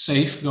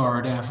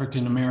safeguard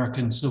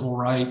African-American civil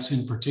rights,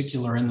 in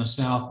particular in the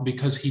South,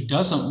 because he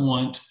doesn't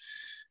want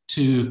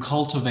to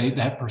cultivate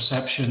that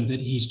perception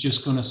that he's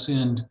just going to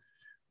send,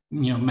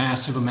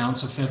 massive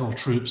amounts of federal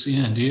troops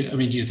in. Do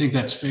you think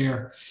that's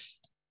fair?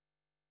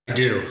 I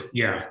do.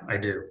 Yeah, I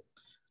do.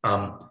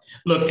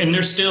 Look, and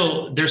there's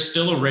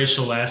still a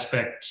racial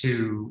aspect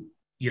to,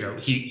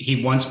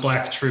 he wants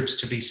Black troops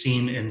to be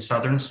seen in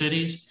Southern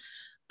cities,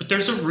 but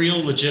there's a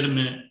real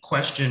legitimate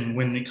question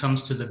when it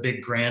comes to the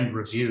big grand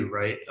review,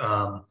 right?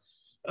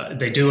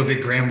 They do a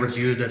big grand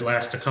review that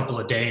lasts a couple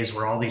of days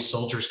where all these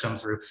soldiers come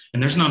through,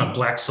 and there's not a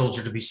Black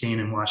soldier to be seen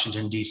in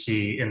Washington,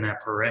 D.C. in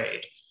that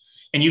parade.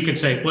 And you could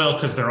say, well,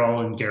 because they're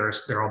all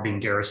being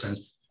garrisoned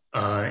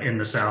in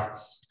the South.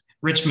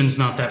 Richmond's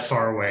not that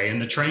far away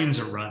and the trains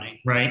are running,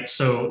 right?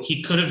 So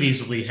he could have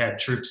easily had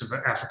troops of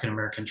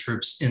African-American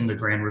troops in the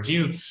Grand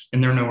Review,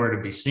 and they're nowhere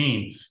to be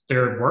seen.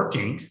 They're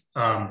working,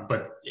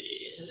 but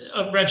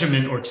a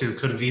regiment or two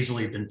could have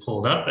easily been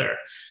pulled up there.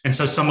 And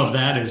so some of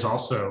that is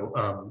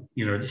also,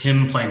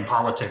 him playing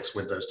politics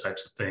with those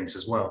types of things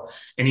as well.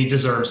 And he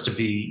deserves to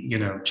be,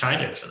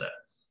 chided for that.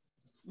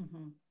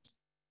 Mm-hmm.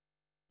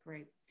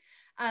 Great.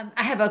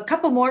 I have a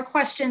couple more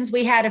questions.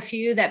 We had a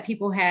few that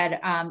people had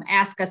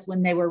asked us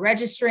when they were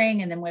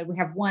registering, and then we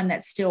have one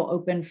that's still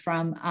open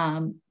from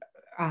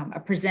a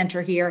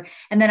presenter here.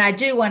 And then I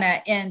do want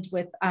to end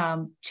with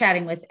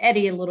chatting with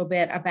Eddie a little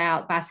bit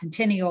about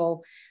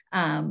bicentennial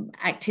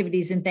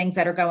activities and things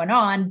that are going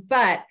on.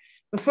 But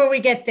before we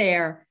get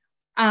there,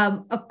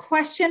 a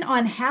question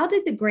on how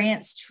did the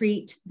Grants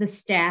treat the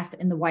staff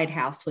in the White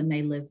House when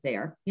they lived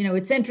there?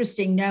 It's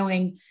interesting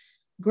knowing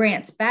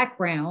Grant's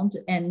background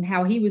and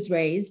how he was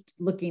raised,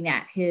 looking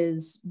at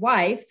his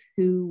wife,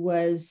 who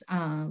was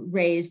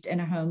raised in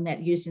a home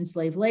that used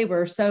enslaved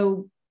labor.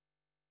 So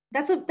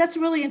that's a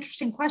really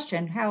interesting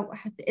question. How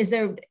is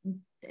there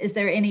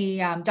any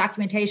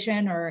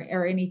documentation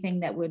or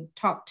anything that would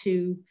talk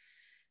to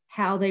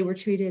how they were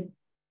treated?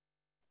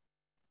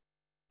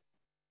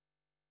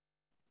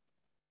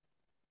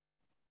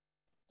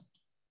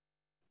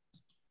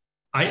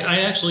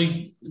 I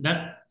actually,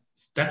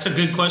 that's a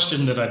good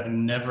question that I've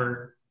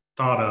never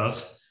thought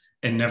of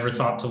and never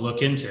thought to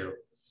look into.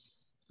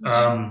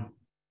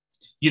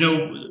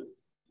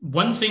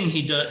 One thing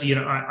he does,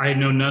 I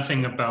know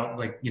nothing about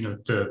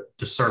the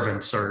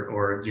servants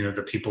or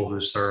the people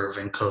who serve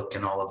and cook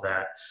and all of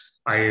that.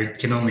 I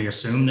can only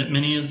assume that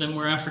many of them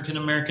were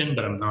African-American,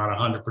 but I'm not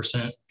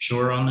 100%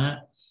 sure on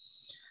that.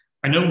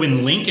 I know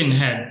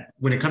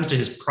when it comes to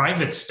his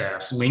private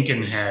staff,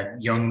 Lincoln had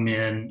young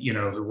men,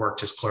 who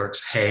worked as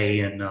clerks, Hay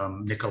and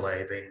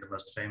Nicolay being the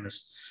most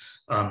famous.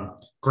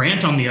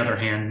 Grant, on the other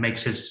hand,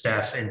 makes his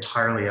staff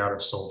entirely out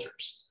of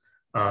soldiers,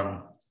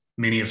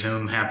 many of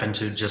whom happen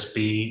to just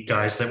be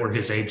guys that were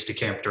his aides de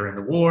camp during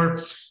the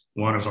war.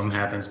 One of them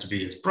happens to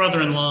be his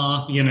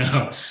brother-in-law.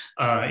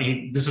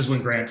 This is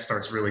when Grant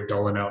starts really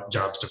doling out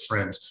jobs to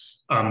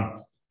friends.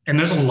 And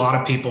there's a lot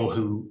of people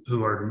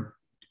who are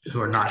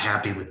not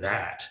happy with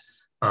that.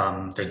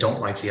 They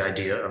don't like the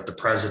idea of the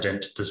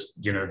president,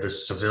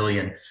 this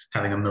civilian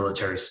having a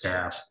military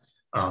staff.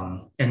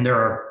 And there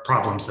are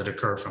problems that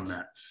occur from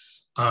that.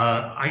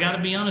 I got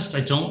to be honest,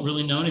 I don't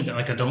really know anything.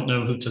 Like, I don't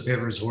know who took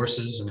over his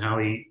horses and how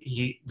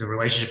the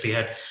relationship he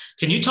had.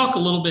 Can you talk a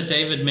little bit,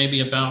 David,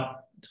 maybe about,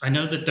 I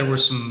know that there were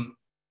some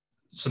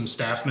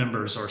staff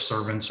members or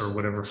servants or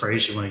whatever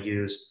phrase you want to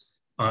use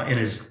in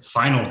his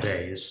final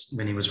days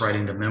when he was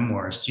writing the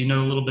memoirs. Do you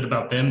know a little bit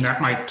about them?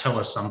 That might tell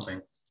us something.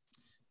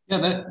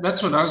 Yeah,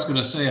 that's what I was going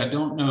to say. I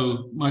don't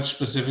know much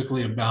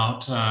specifically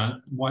about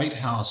White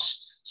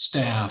House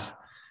staff,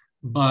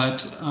 but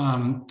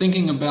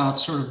thinking about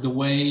sort of the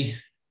way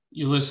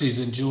Ulysses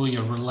and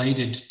Julia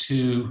related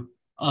to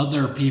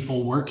other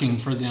people working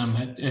for them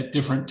at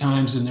different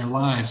times in their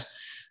lives.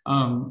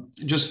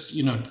 Just,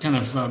 kind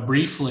of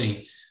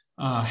briefly,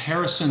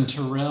 Harrison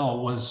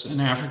Terrell was an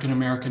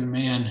African-American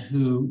man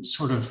who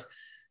sort of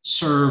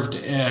served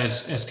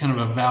as kind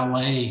of a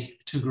valet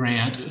to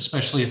Grant,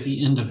 especially at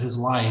the end of his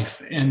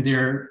life. And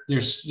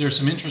there's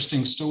some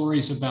interesting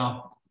stories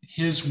about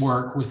his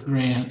work with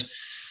Grant,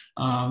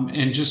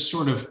 and just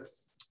sort of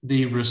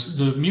the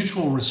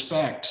mutual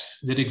respect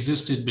that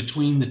existed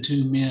between the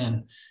two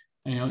men,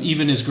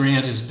 even as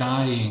Grant is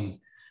dying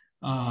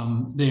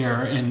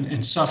there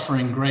and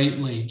suffering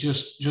greatly,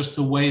 just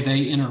the way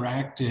they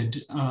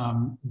interacted,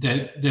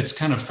 that's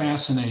kind of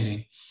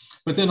fascinating.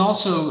 But then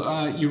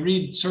also you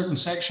read certain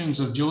sections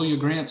of Julia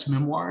Grant's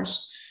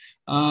memoirs,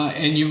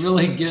 and you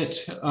really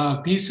get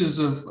pieces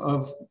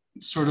of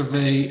sort of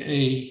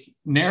a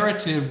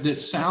narrative that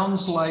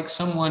sounds like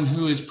someone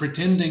who is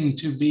pretending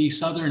to be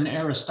Southern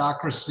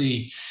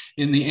aristocracy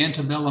in the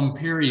antebellum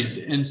period.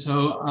 And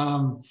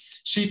so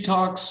she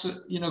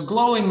talks,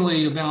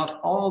 glowingly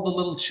about all the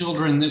little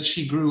children that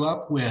she grew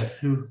up with,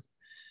 who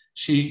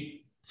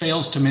she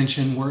fails to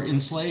mention were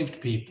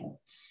enslaved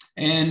people,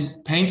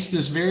 and paints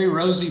this very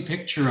rosy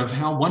picture of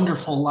how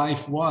wonderful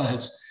life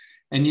was.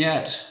 And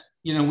yet,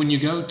 when you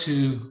go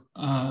to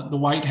the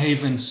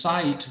Whitehaven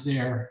site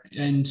there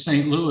in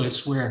St.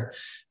 Louis, where,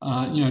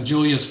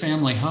 Julia's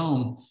family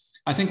home,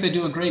 I think they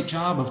do a great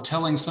job of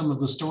telling some of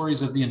the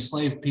stories of the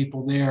enslaved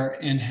people there,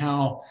 and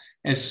how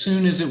as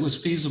soon as it was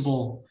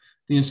feasible,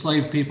 the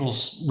enslaved people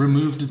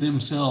removed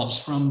themselves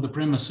from the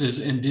premises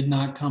and did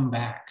not come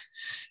back.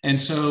 And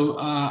so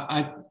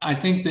I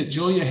think that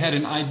Julia had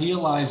an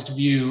idealized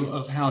view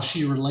of how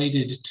she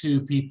related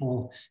to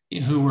people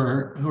who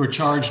were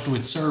charged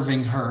with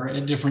serving her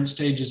at different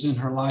stages in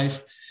her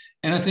life.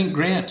 And I think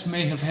Grant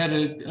may have had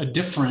a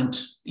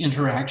different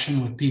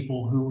interaction with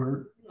people who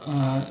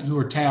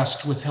were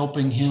tasked with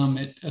helping him,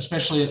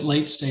 especially at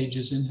late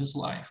stages in his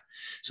life.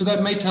 So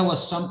that may tell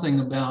us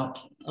something about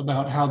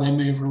how they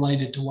may have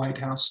related to White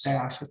House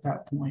staff at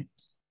that point.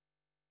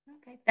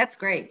 Okay, that's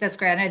great. That's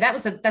great. I know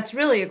that's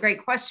really a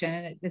great question,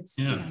 and it's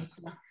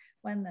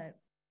one that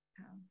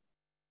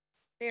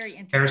very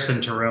interesting.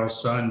 Harrison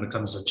Terrell's son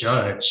becomes a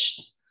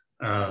judge.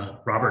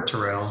 Robert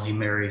Terrell, he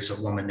marries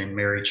a woman named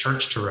Mary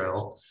Church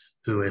Terrell,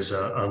 who is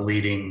a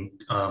leading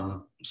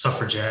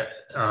suffragette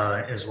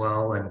as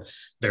well. And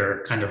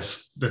they're kind of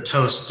the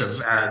toast of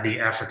the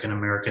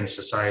African-American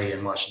society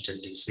in Washington,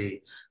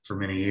 D.C. for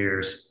many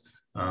years.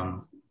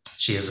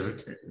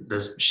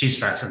 She's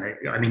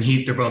fascinating. I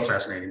mean, they're both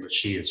fascinating, but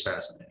she is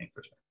fascinating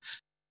for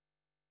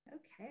sure.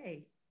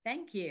 Okay,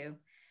 thank you.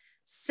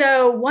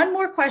 So one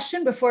more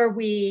question before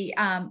we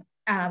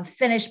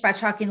finish by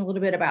talking a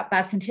little bit about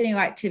bicentennial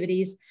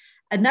activities.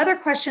 Another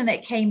question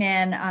that came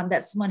in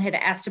that someone had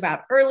asked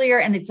about earlier,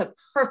 and it's a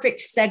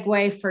perfect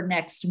segue for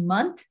next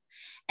month,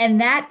 and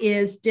that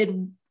is,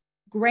 did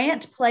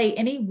Grant play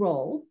any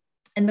role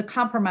in the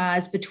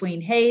compromise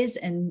between Hayes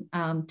and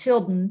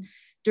Tilden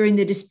during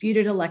the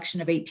disputed election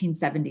of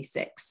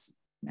 1876?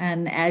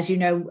 And as you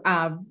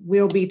know,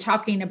 we'll be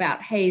talking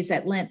about Hayes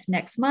at length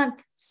next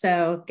month,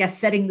 so I guess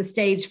setting the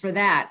stage for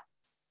that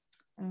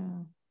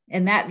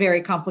in that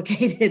very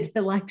complicated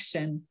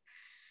election.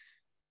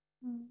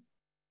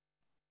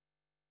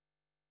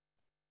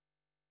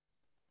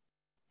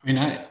 I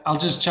mean, I'll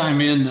just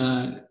chime in.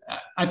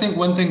 I think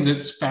one thing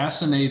that's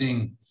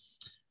fascinating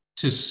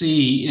to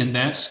see in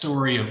that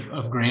story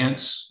of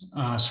Grant's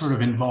sort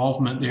of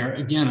involvement there,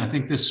 again, I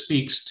think this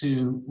speaks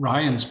to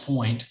Ryan's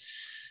point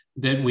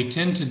that we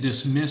tend to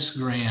dismiss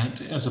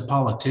Grant as a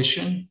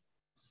politician.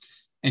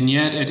 And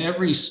yet at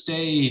every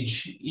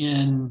stage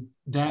in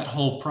that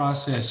whole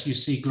process, you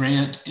see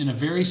Grant in a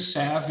very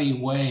savvy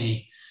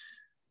way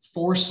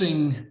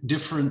forcing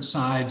different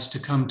sides to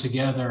come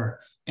together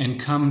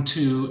and come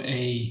to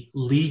a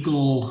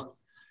legal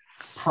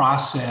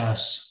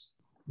process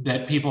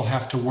that people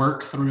have to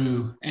work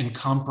through and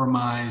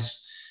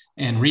compromise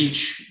and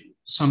reach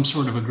some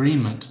sort of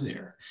agreement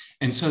there.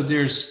 And so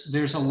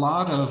there's a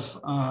lot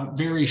of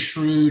very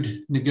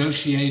shrewd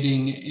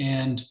negotiating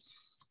and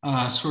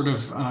sort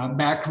of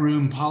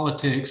backroom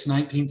politics,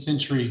 19th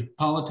century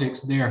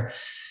politics there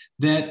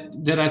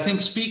that I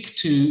think speak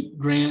to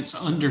Grant's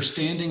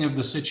understanding of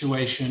the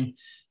situation.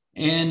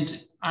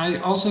 And I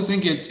also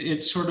think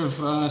it sort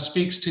of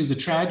speaks to the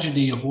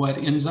tragedy of what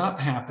ends up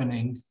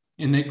happening,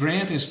 in that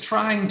Grant is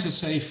trying to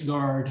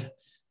safeguard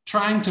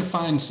trying to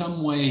find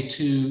some way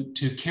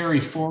to carry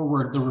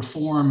forward the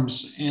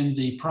reforms and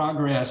the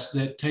progress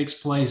that takes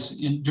place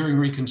during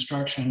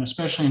Reconstruction,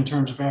 especially in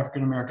terms of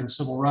African-American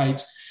civil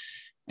rights.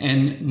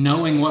 And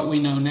knowing what we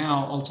know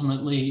now,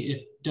 ultimately,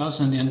 it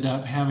doesn't end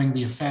up having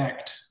the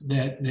effect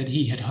that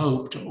he had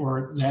hoped,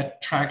 or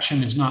that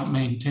traction is not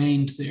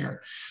maintained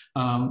there.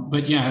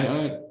 But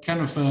yeah,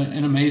 kind of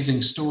an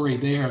amazing story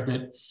there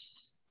that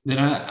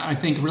I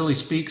think really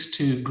speaks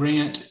to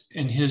Grant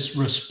and his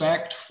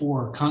respect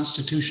for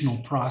constitutional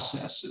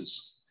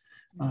processes.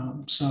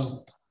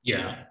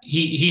 Yeah,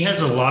 he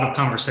has a lot of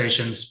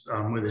conversations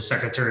with his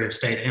Secretary of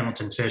State,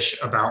 Hamilton Fish,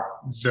 about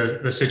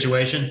the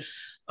situation.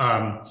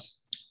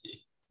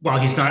 While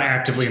he's not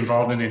actively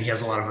involved in it, he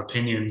has a lot of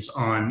opinions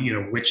on,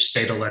 which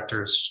state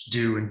electors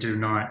do and do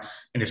not.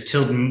 And if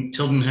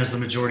Tilden has the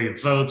majority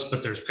of votes,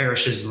 but there's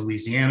parishes in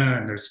Louisiana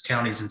and there's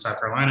counties in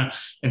South Carolina,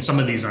 and some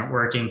of these aren't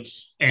working.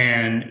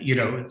 And,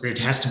 it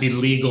has to be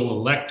legal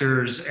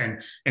electors.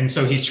 And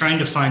so he's trying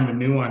to find the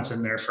nuance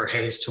in there for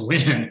Hayes to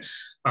win.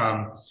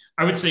 I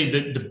would say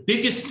that the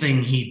biggest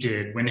thing he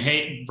did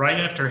right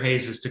after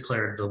Hayes is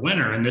declared the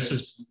winner, and this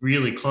is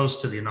really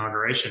close to the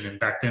inauguration, and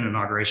back then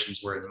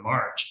inaugurations were in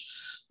March.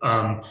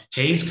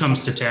 Hayes comes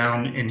to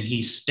town and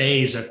he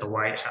stays at the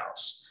White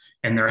House,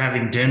 and they're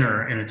having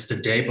dinner, and it's the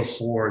day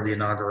before the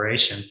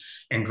inauguration.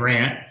 And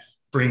Grant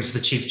brings the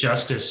Chief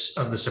Justice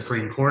of the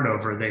Supreme Court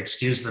over. They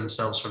excuse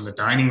themselves from the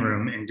dining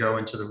room and go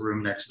into the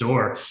room next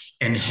door.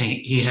 And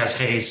he has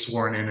Hayes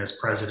sworn in as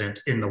president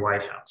in the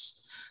White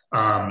House.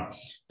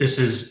 This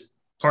is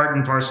part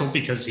and parcel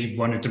because he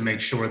wanted to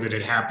make sure that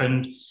it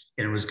happened.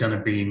 And it was going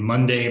to be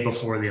Monday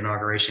before the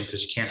inauguration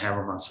because you can't have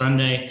them on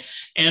Sunday.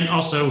 And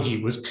also he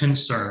was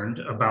concerned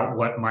about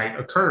what might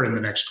occur in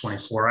the next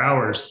 24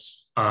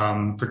 hours,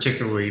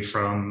 particularly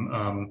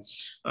from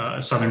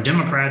Southern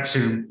Democrats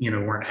who,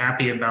 weren't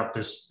happy about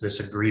this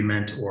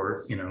agreement,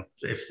 or,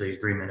 if the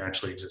agreement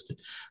actually existed,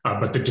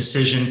 but the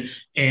decision.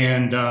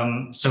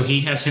 And so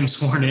he has him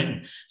sworn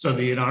in. So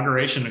the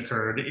inauguration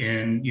occurred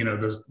in,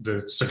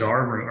 the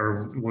cigar room,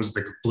 or was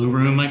the blue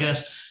room, I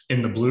guess,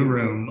 in the blue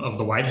room of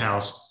the White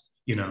House,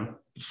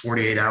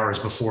 48 hours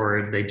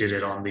before they did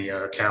it on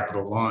the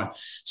Capitol lawn.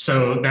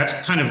 So that's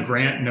kind of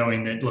Grant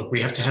knowing that, look,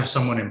 we have to have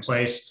someone in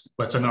place.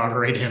 Let's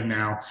inaugurate him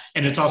now.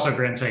 And it's also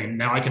Grant saying,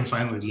 now I can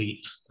finally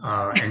leave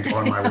and go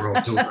on my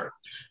world tour.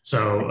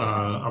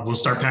 So we'll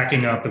start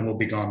packing up and we'll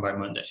be gone by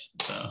Monday.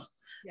 So,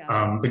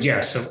 but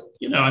yeah, so,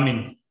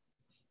 a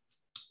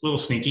little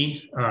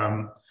sneaky.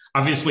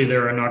 Obviously,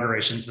 there are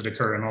inaugurations that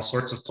occur in all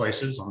sorts of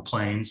places, on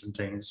planes and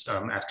things,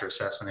 after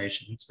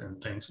assassinations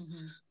and things.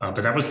 Mm-hmm.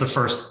 But that was the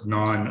first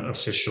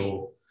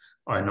non-official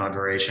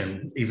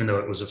inauguration, even though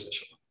it was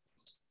official.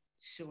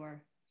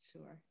 Sure.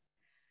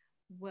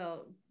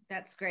 Well,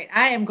 that's great.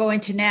 I am going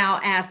to now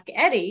ask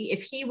Eddie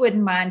if he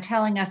wouldn't mind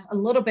telling us a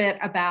little bit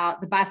about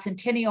the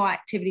bicentennial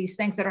activities,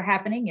 things that are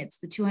happening. It's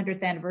the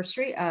 200th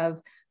anniversary of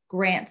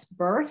Grant's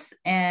birth.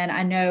 And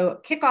I know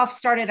kickoff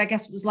started, I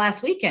guess it was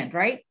last weekend,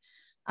 right?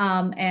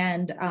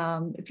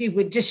 If you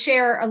would just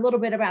share a little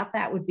bit about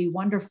that, would be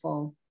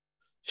wonderful.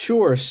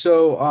 Sure.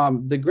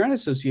 So the Grant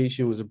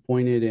Association was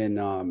appointed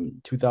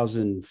in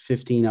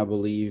 2015, I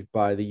believe,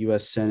 by the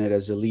U.S. Senate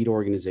as a lead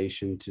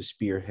organization to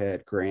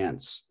spearhead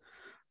Grant's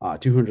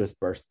 200th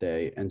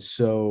birthday. And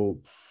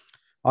so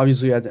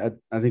obviously,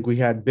 I think we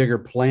had bigger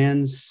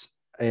plans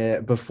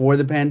before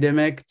the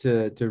pandemic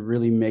to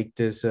really make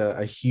this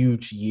a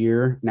huge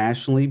year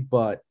nationally,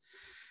 but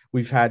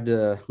we've had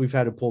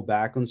to pull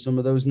back on some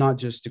of those, not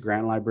just the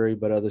Grant Library,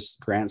 but other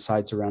Grant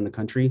sites around the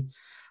country.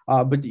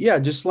 But yeah,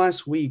 just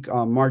last week,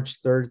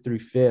 March 3rd through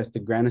 5th, the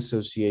Grant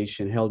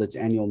Association held its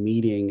annual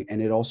meeting,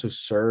 and it also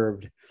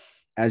served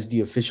as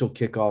the official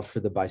kickoff for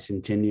the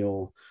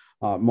bicentennial,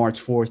 March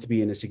 4th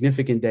being a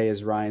significant day,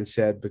 as Ryan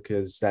said,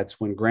 because that's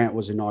when Grant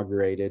was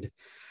inaugurated.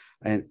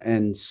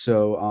 And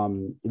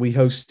so we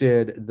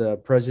hosted the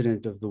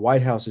president of the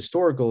White House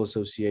Historical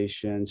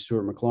Association,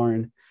 Stuart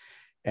McLaurin,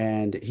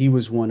 and he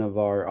was one of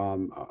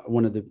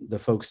the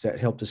folks that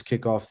helped us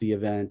kick off the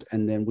event.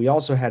 And then we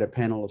also had a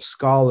panel of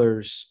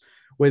scholars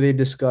where they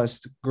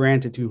discussed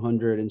Grant at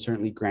 200 and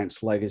certainly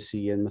Grant's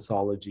legacy and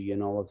mythology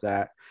and all of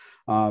that.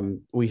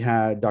 We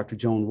had Dr.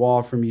 Joan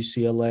Wall from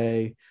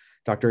UCLA,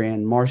 Dr.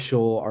 Ann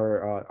Marshall,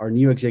 our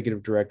new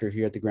executive director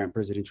here at the Grant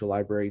Presidential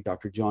Library,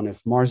 Dr. John F.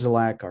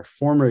 Marzalak, our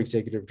former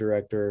executive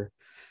director,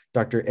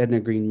 Dr. Edna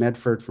Green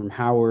Medford from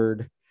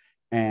Howard,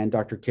 and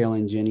Dr.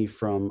 Kaylin Jenny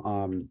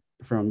from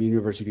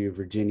University of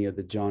Virginia,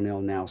 the John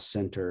L. Now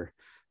Center,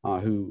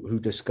 who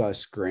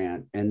discussed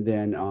Grant. And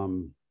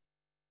then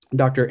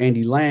Dr.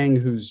 Andy Lang,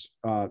 who's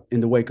in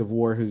the wake of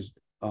war, whose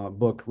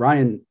book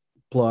Ryan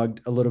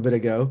plugged a little bit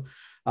ago,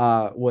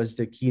 was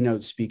the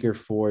keynote speaker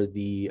for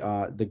the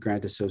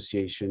Grant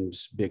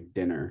Association's big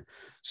dinner.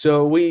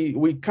 So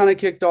we kind of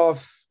kicked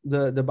off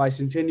the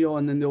bicentennial,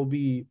 and then there'll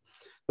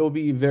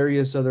be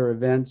various other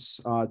events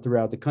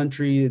throughout the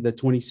country. The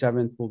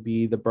 27th will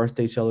be the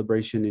birthday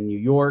celebration in New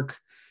York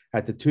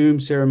at the tomb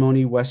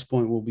ceremony. West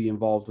Point will be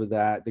involved with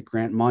that. The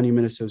Grant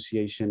Monument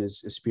Association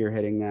is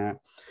spearheading that.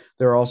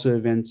 There are also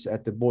events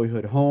at the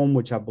Boyhood Home,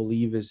 which I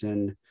believe is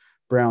in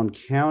Brown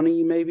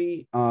County,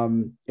 maybe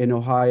in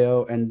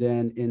Ohio, and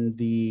then in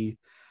the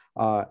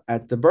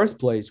at the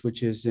Birthplace,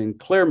 which is in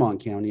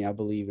Claremont County, I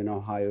believe, in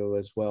Ohio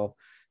as well.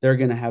 They're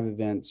going to have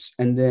events.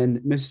 And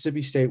then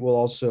Mississippi State will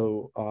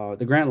also,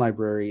 the Grant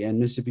Library and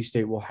Mississippi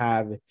State will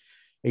have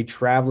a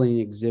traveling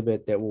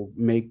exhibit that will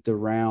make the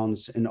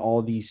rounds in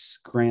all these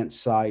grant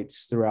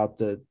sites throughout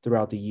the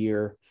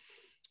year.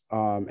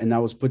 And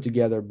that was put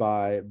together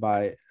by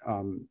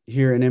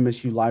here in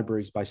MSU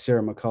Libraries by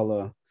Sarah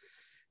McCullough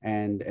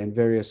and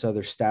various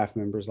other staff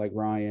members like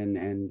Ryan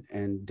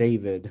and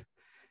David.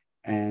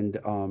 And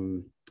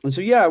so,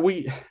 yeah,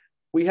 we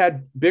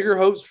had bigger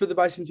hopes for the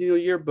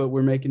bicentennial year, but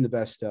we're making the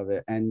best of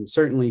it. And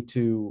certainly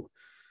to,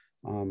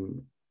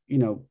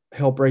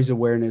 help raise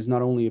awareness,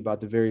 not only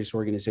about the various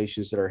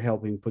organizations that are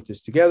helping put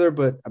this together,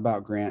 but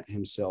about Grant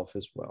himself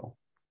as well.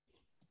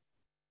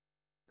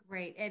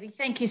 Great, Eddie.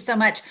 Thank you so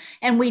much.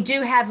 And we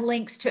do have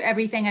links to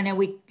everything. I know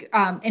we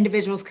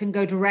individuals can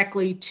go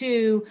directly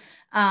to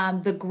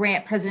the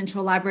Grant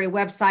Presidential Library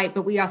website,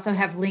 but we also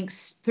have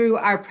links through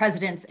our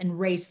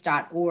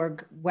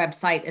presidentsandrace.org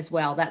website as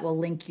well that will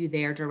link you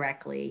there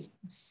directly.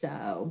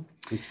 So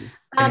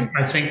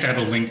I think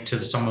that'll link to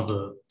some of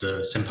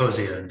the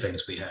symposia and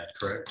things we had,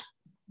 correct?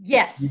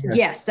 Yes,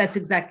 that's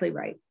exactly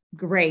right.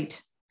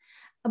 Great.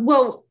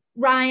 Well,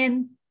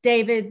 Ryan,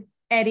 David,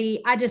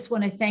 Eddie, I just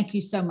want to thank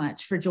you so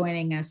much for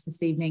joining us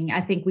this evening.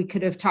 I think we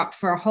could have talked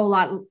for a whole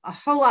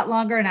lot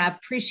longer, and I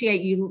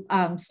appreciate you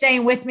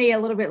staying with me a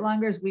little bit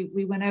longer as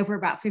we went over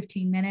about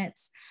 15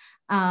 minutes.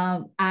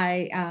 It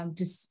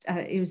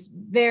was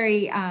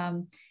very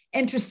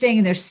interesting,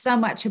 and there's so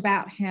much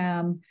about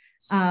him.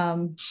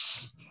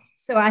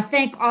 So I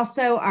thank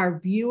also our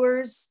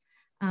viewers.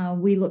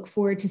 We look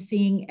forward to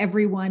seeing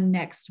everyone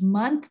next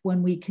month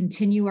when we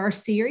continue our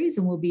series,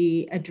 and we'll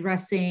be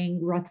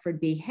addressing Rutherford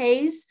B.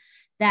 Hayes.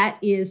 That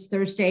is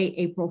Thursday,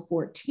 April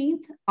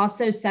 14th,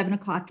 also 7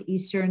 o'clock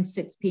Eastern,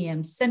 6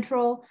 p.m.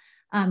 Central.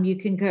 You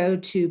can go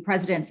to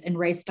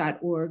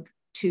presidentsandrace.org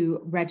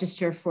to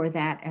register for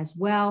that as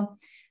well.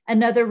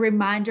 Another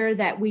reminder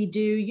that we do,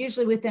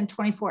 usually within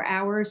 24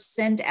 hours,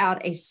 send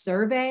out a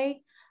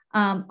survey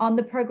on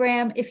the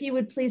program. If you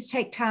would please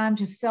take time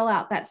to fill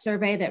out that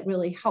survey, that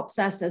really helps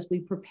us as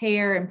we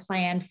prepare and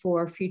plan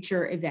for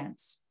future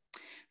events.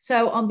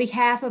 So on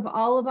behalf of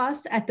all of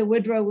us at the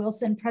Woodrow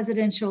Wilson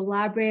Presidential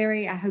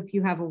Library, I hope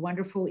you have a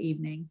wonderful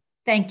evening.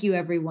 Thank you,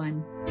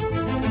 everyone.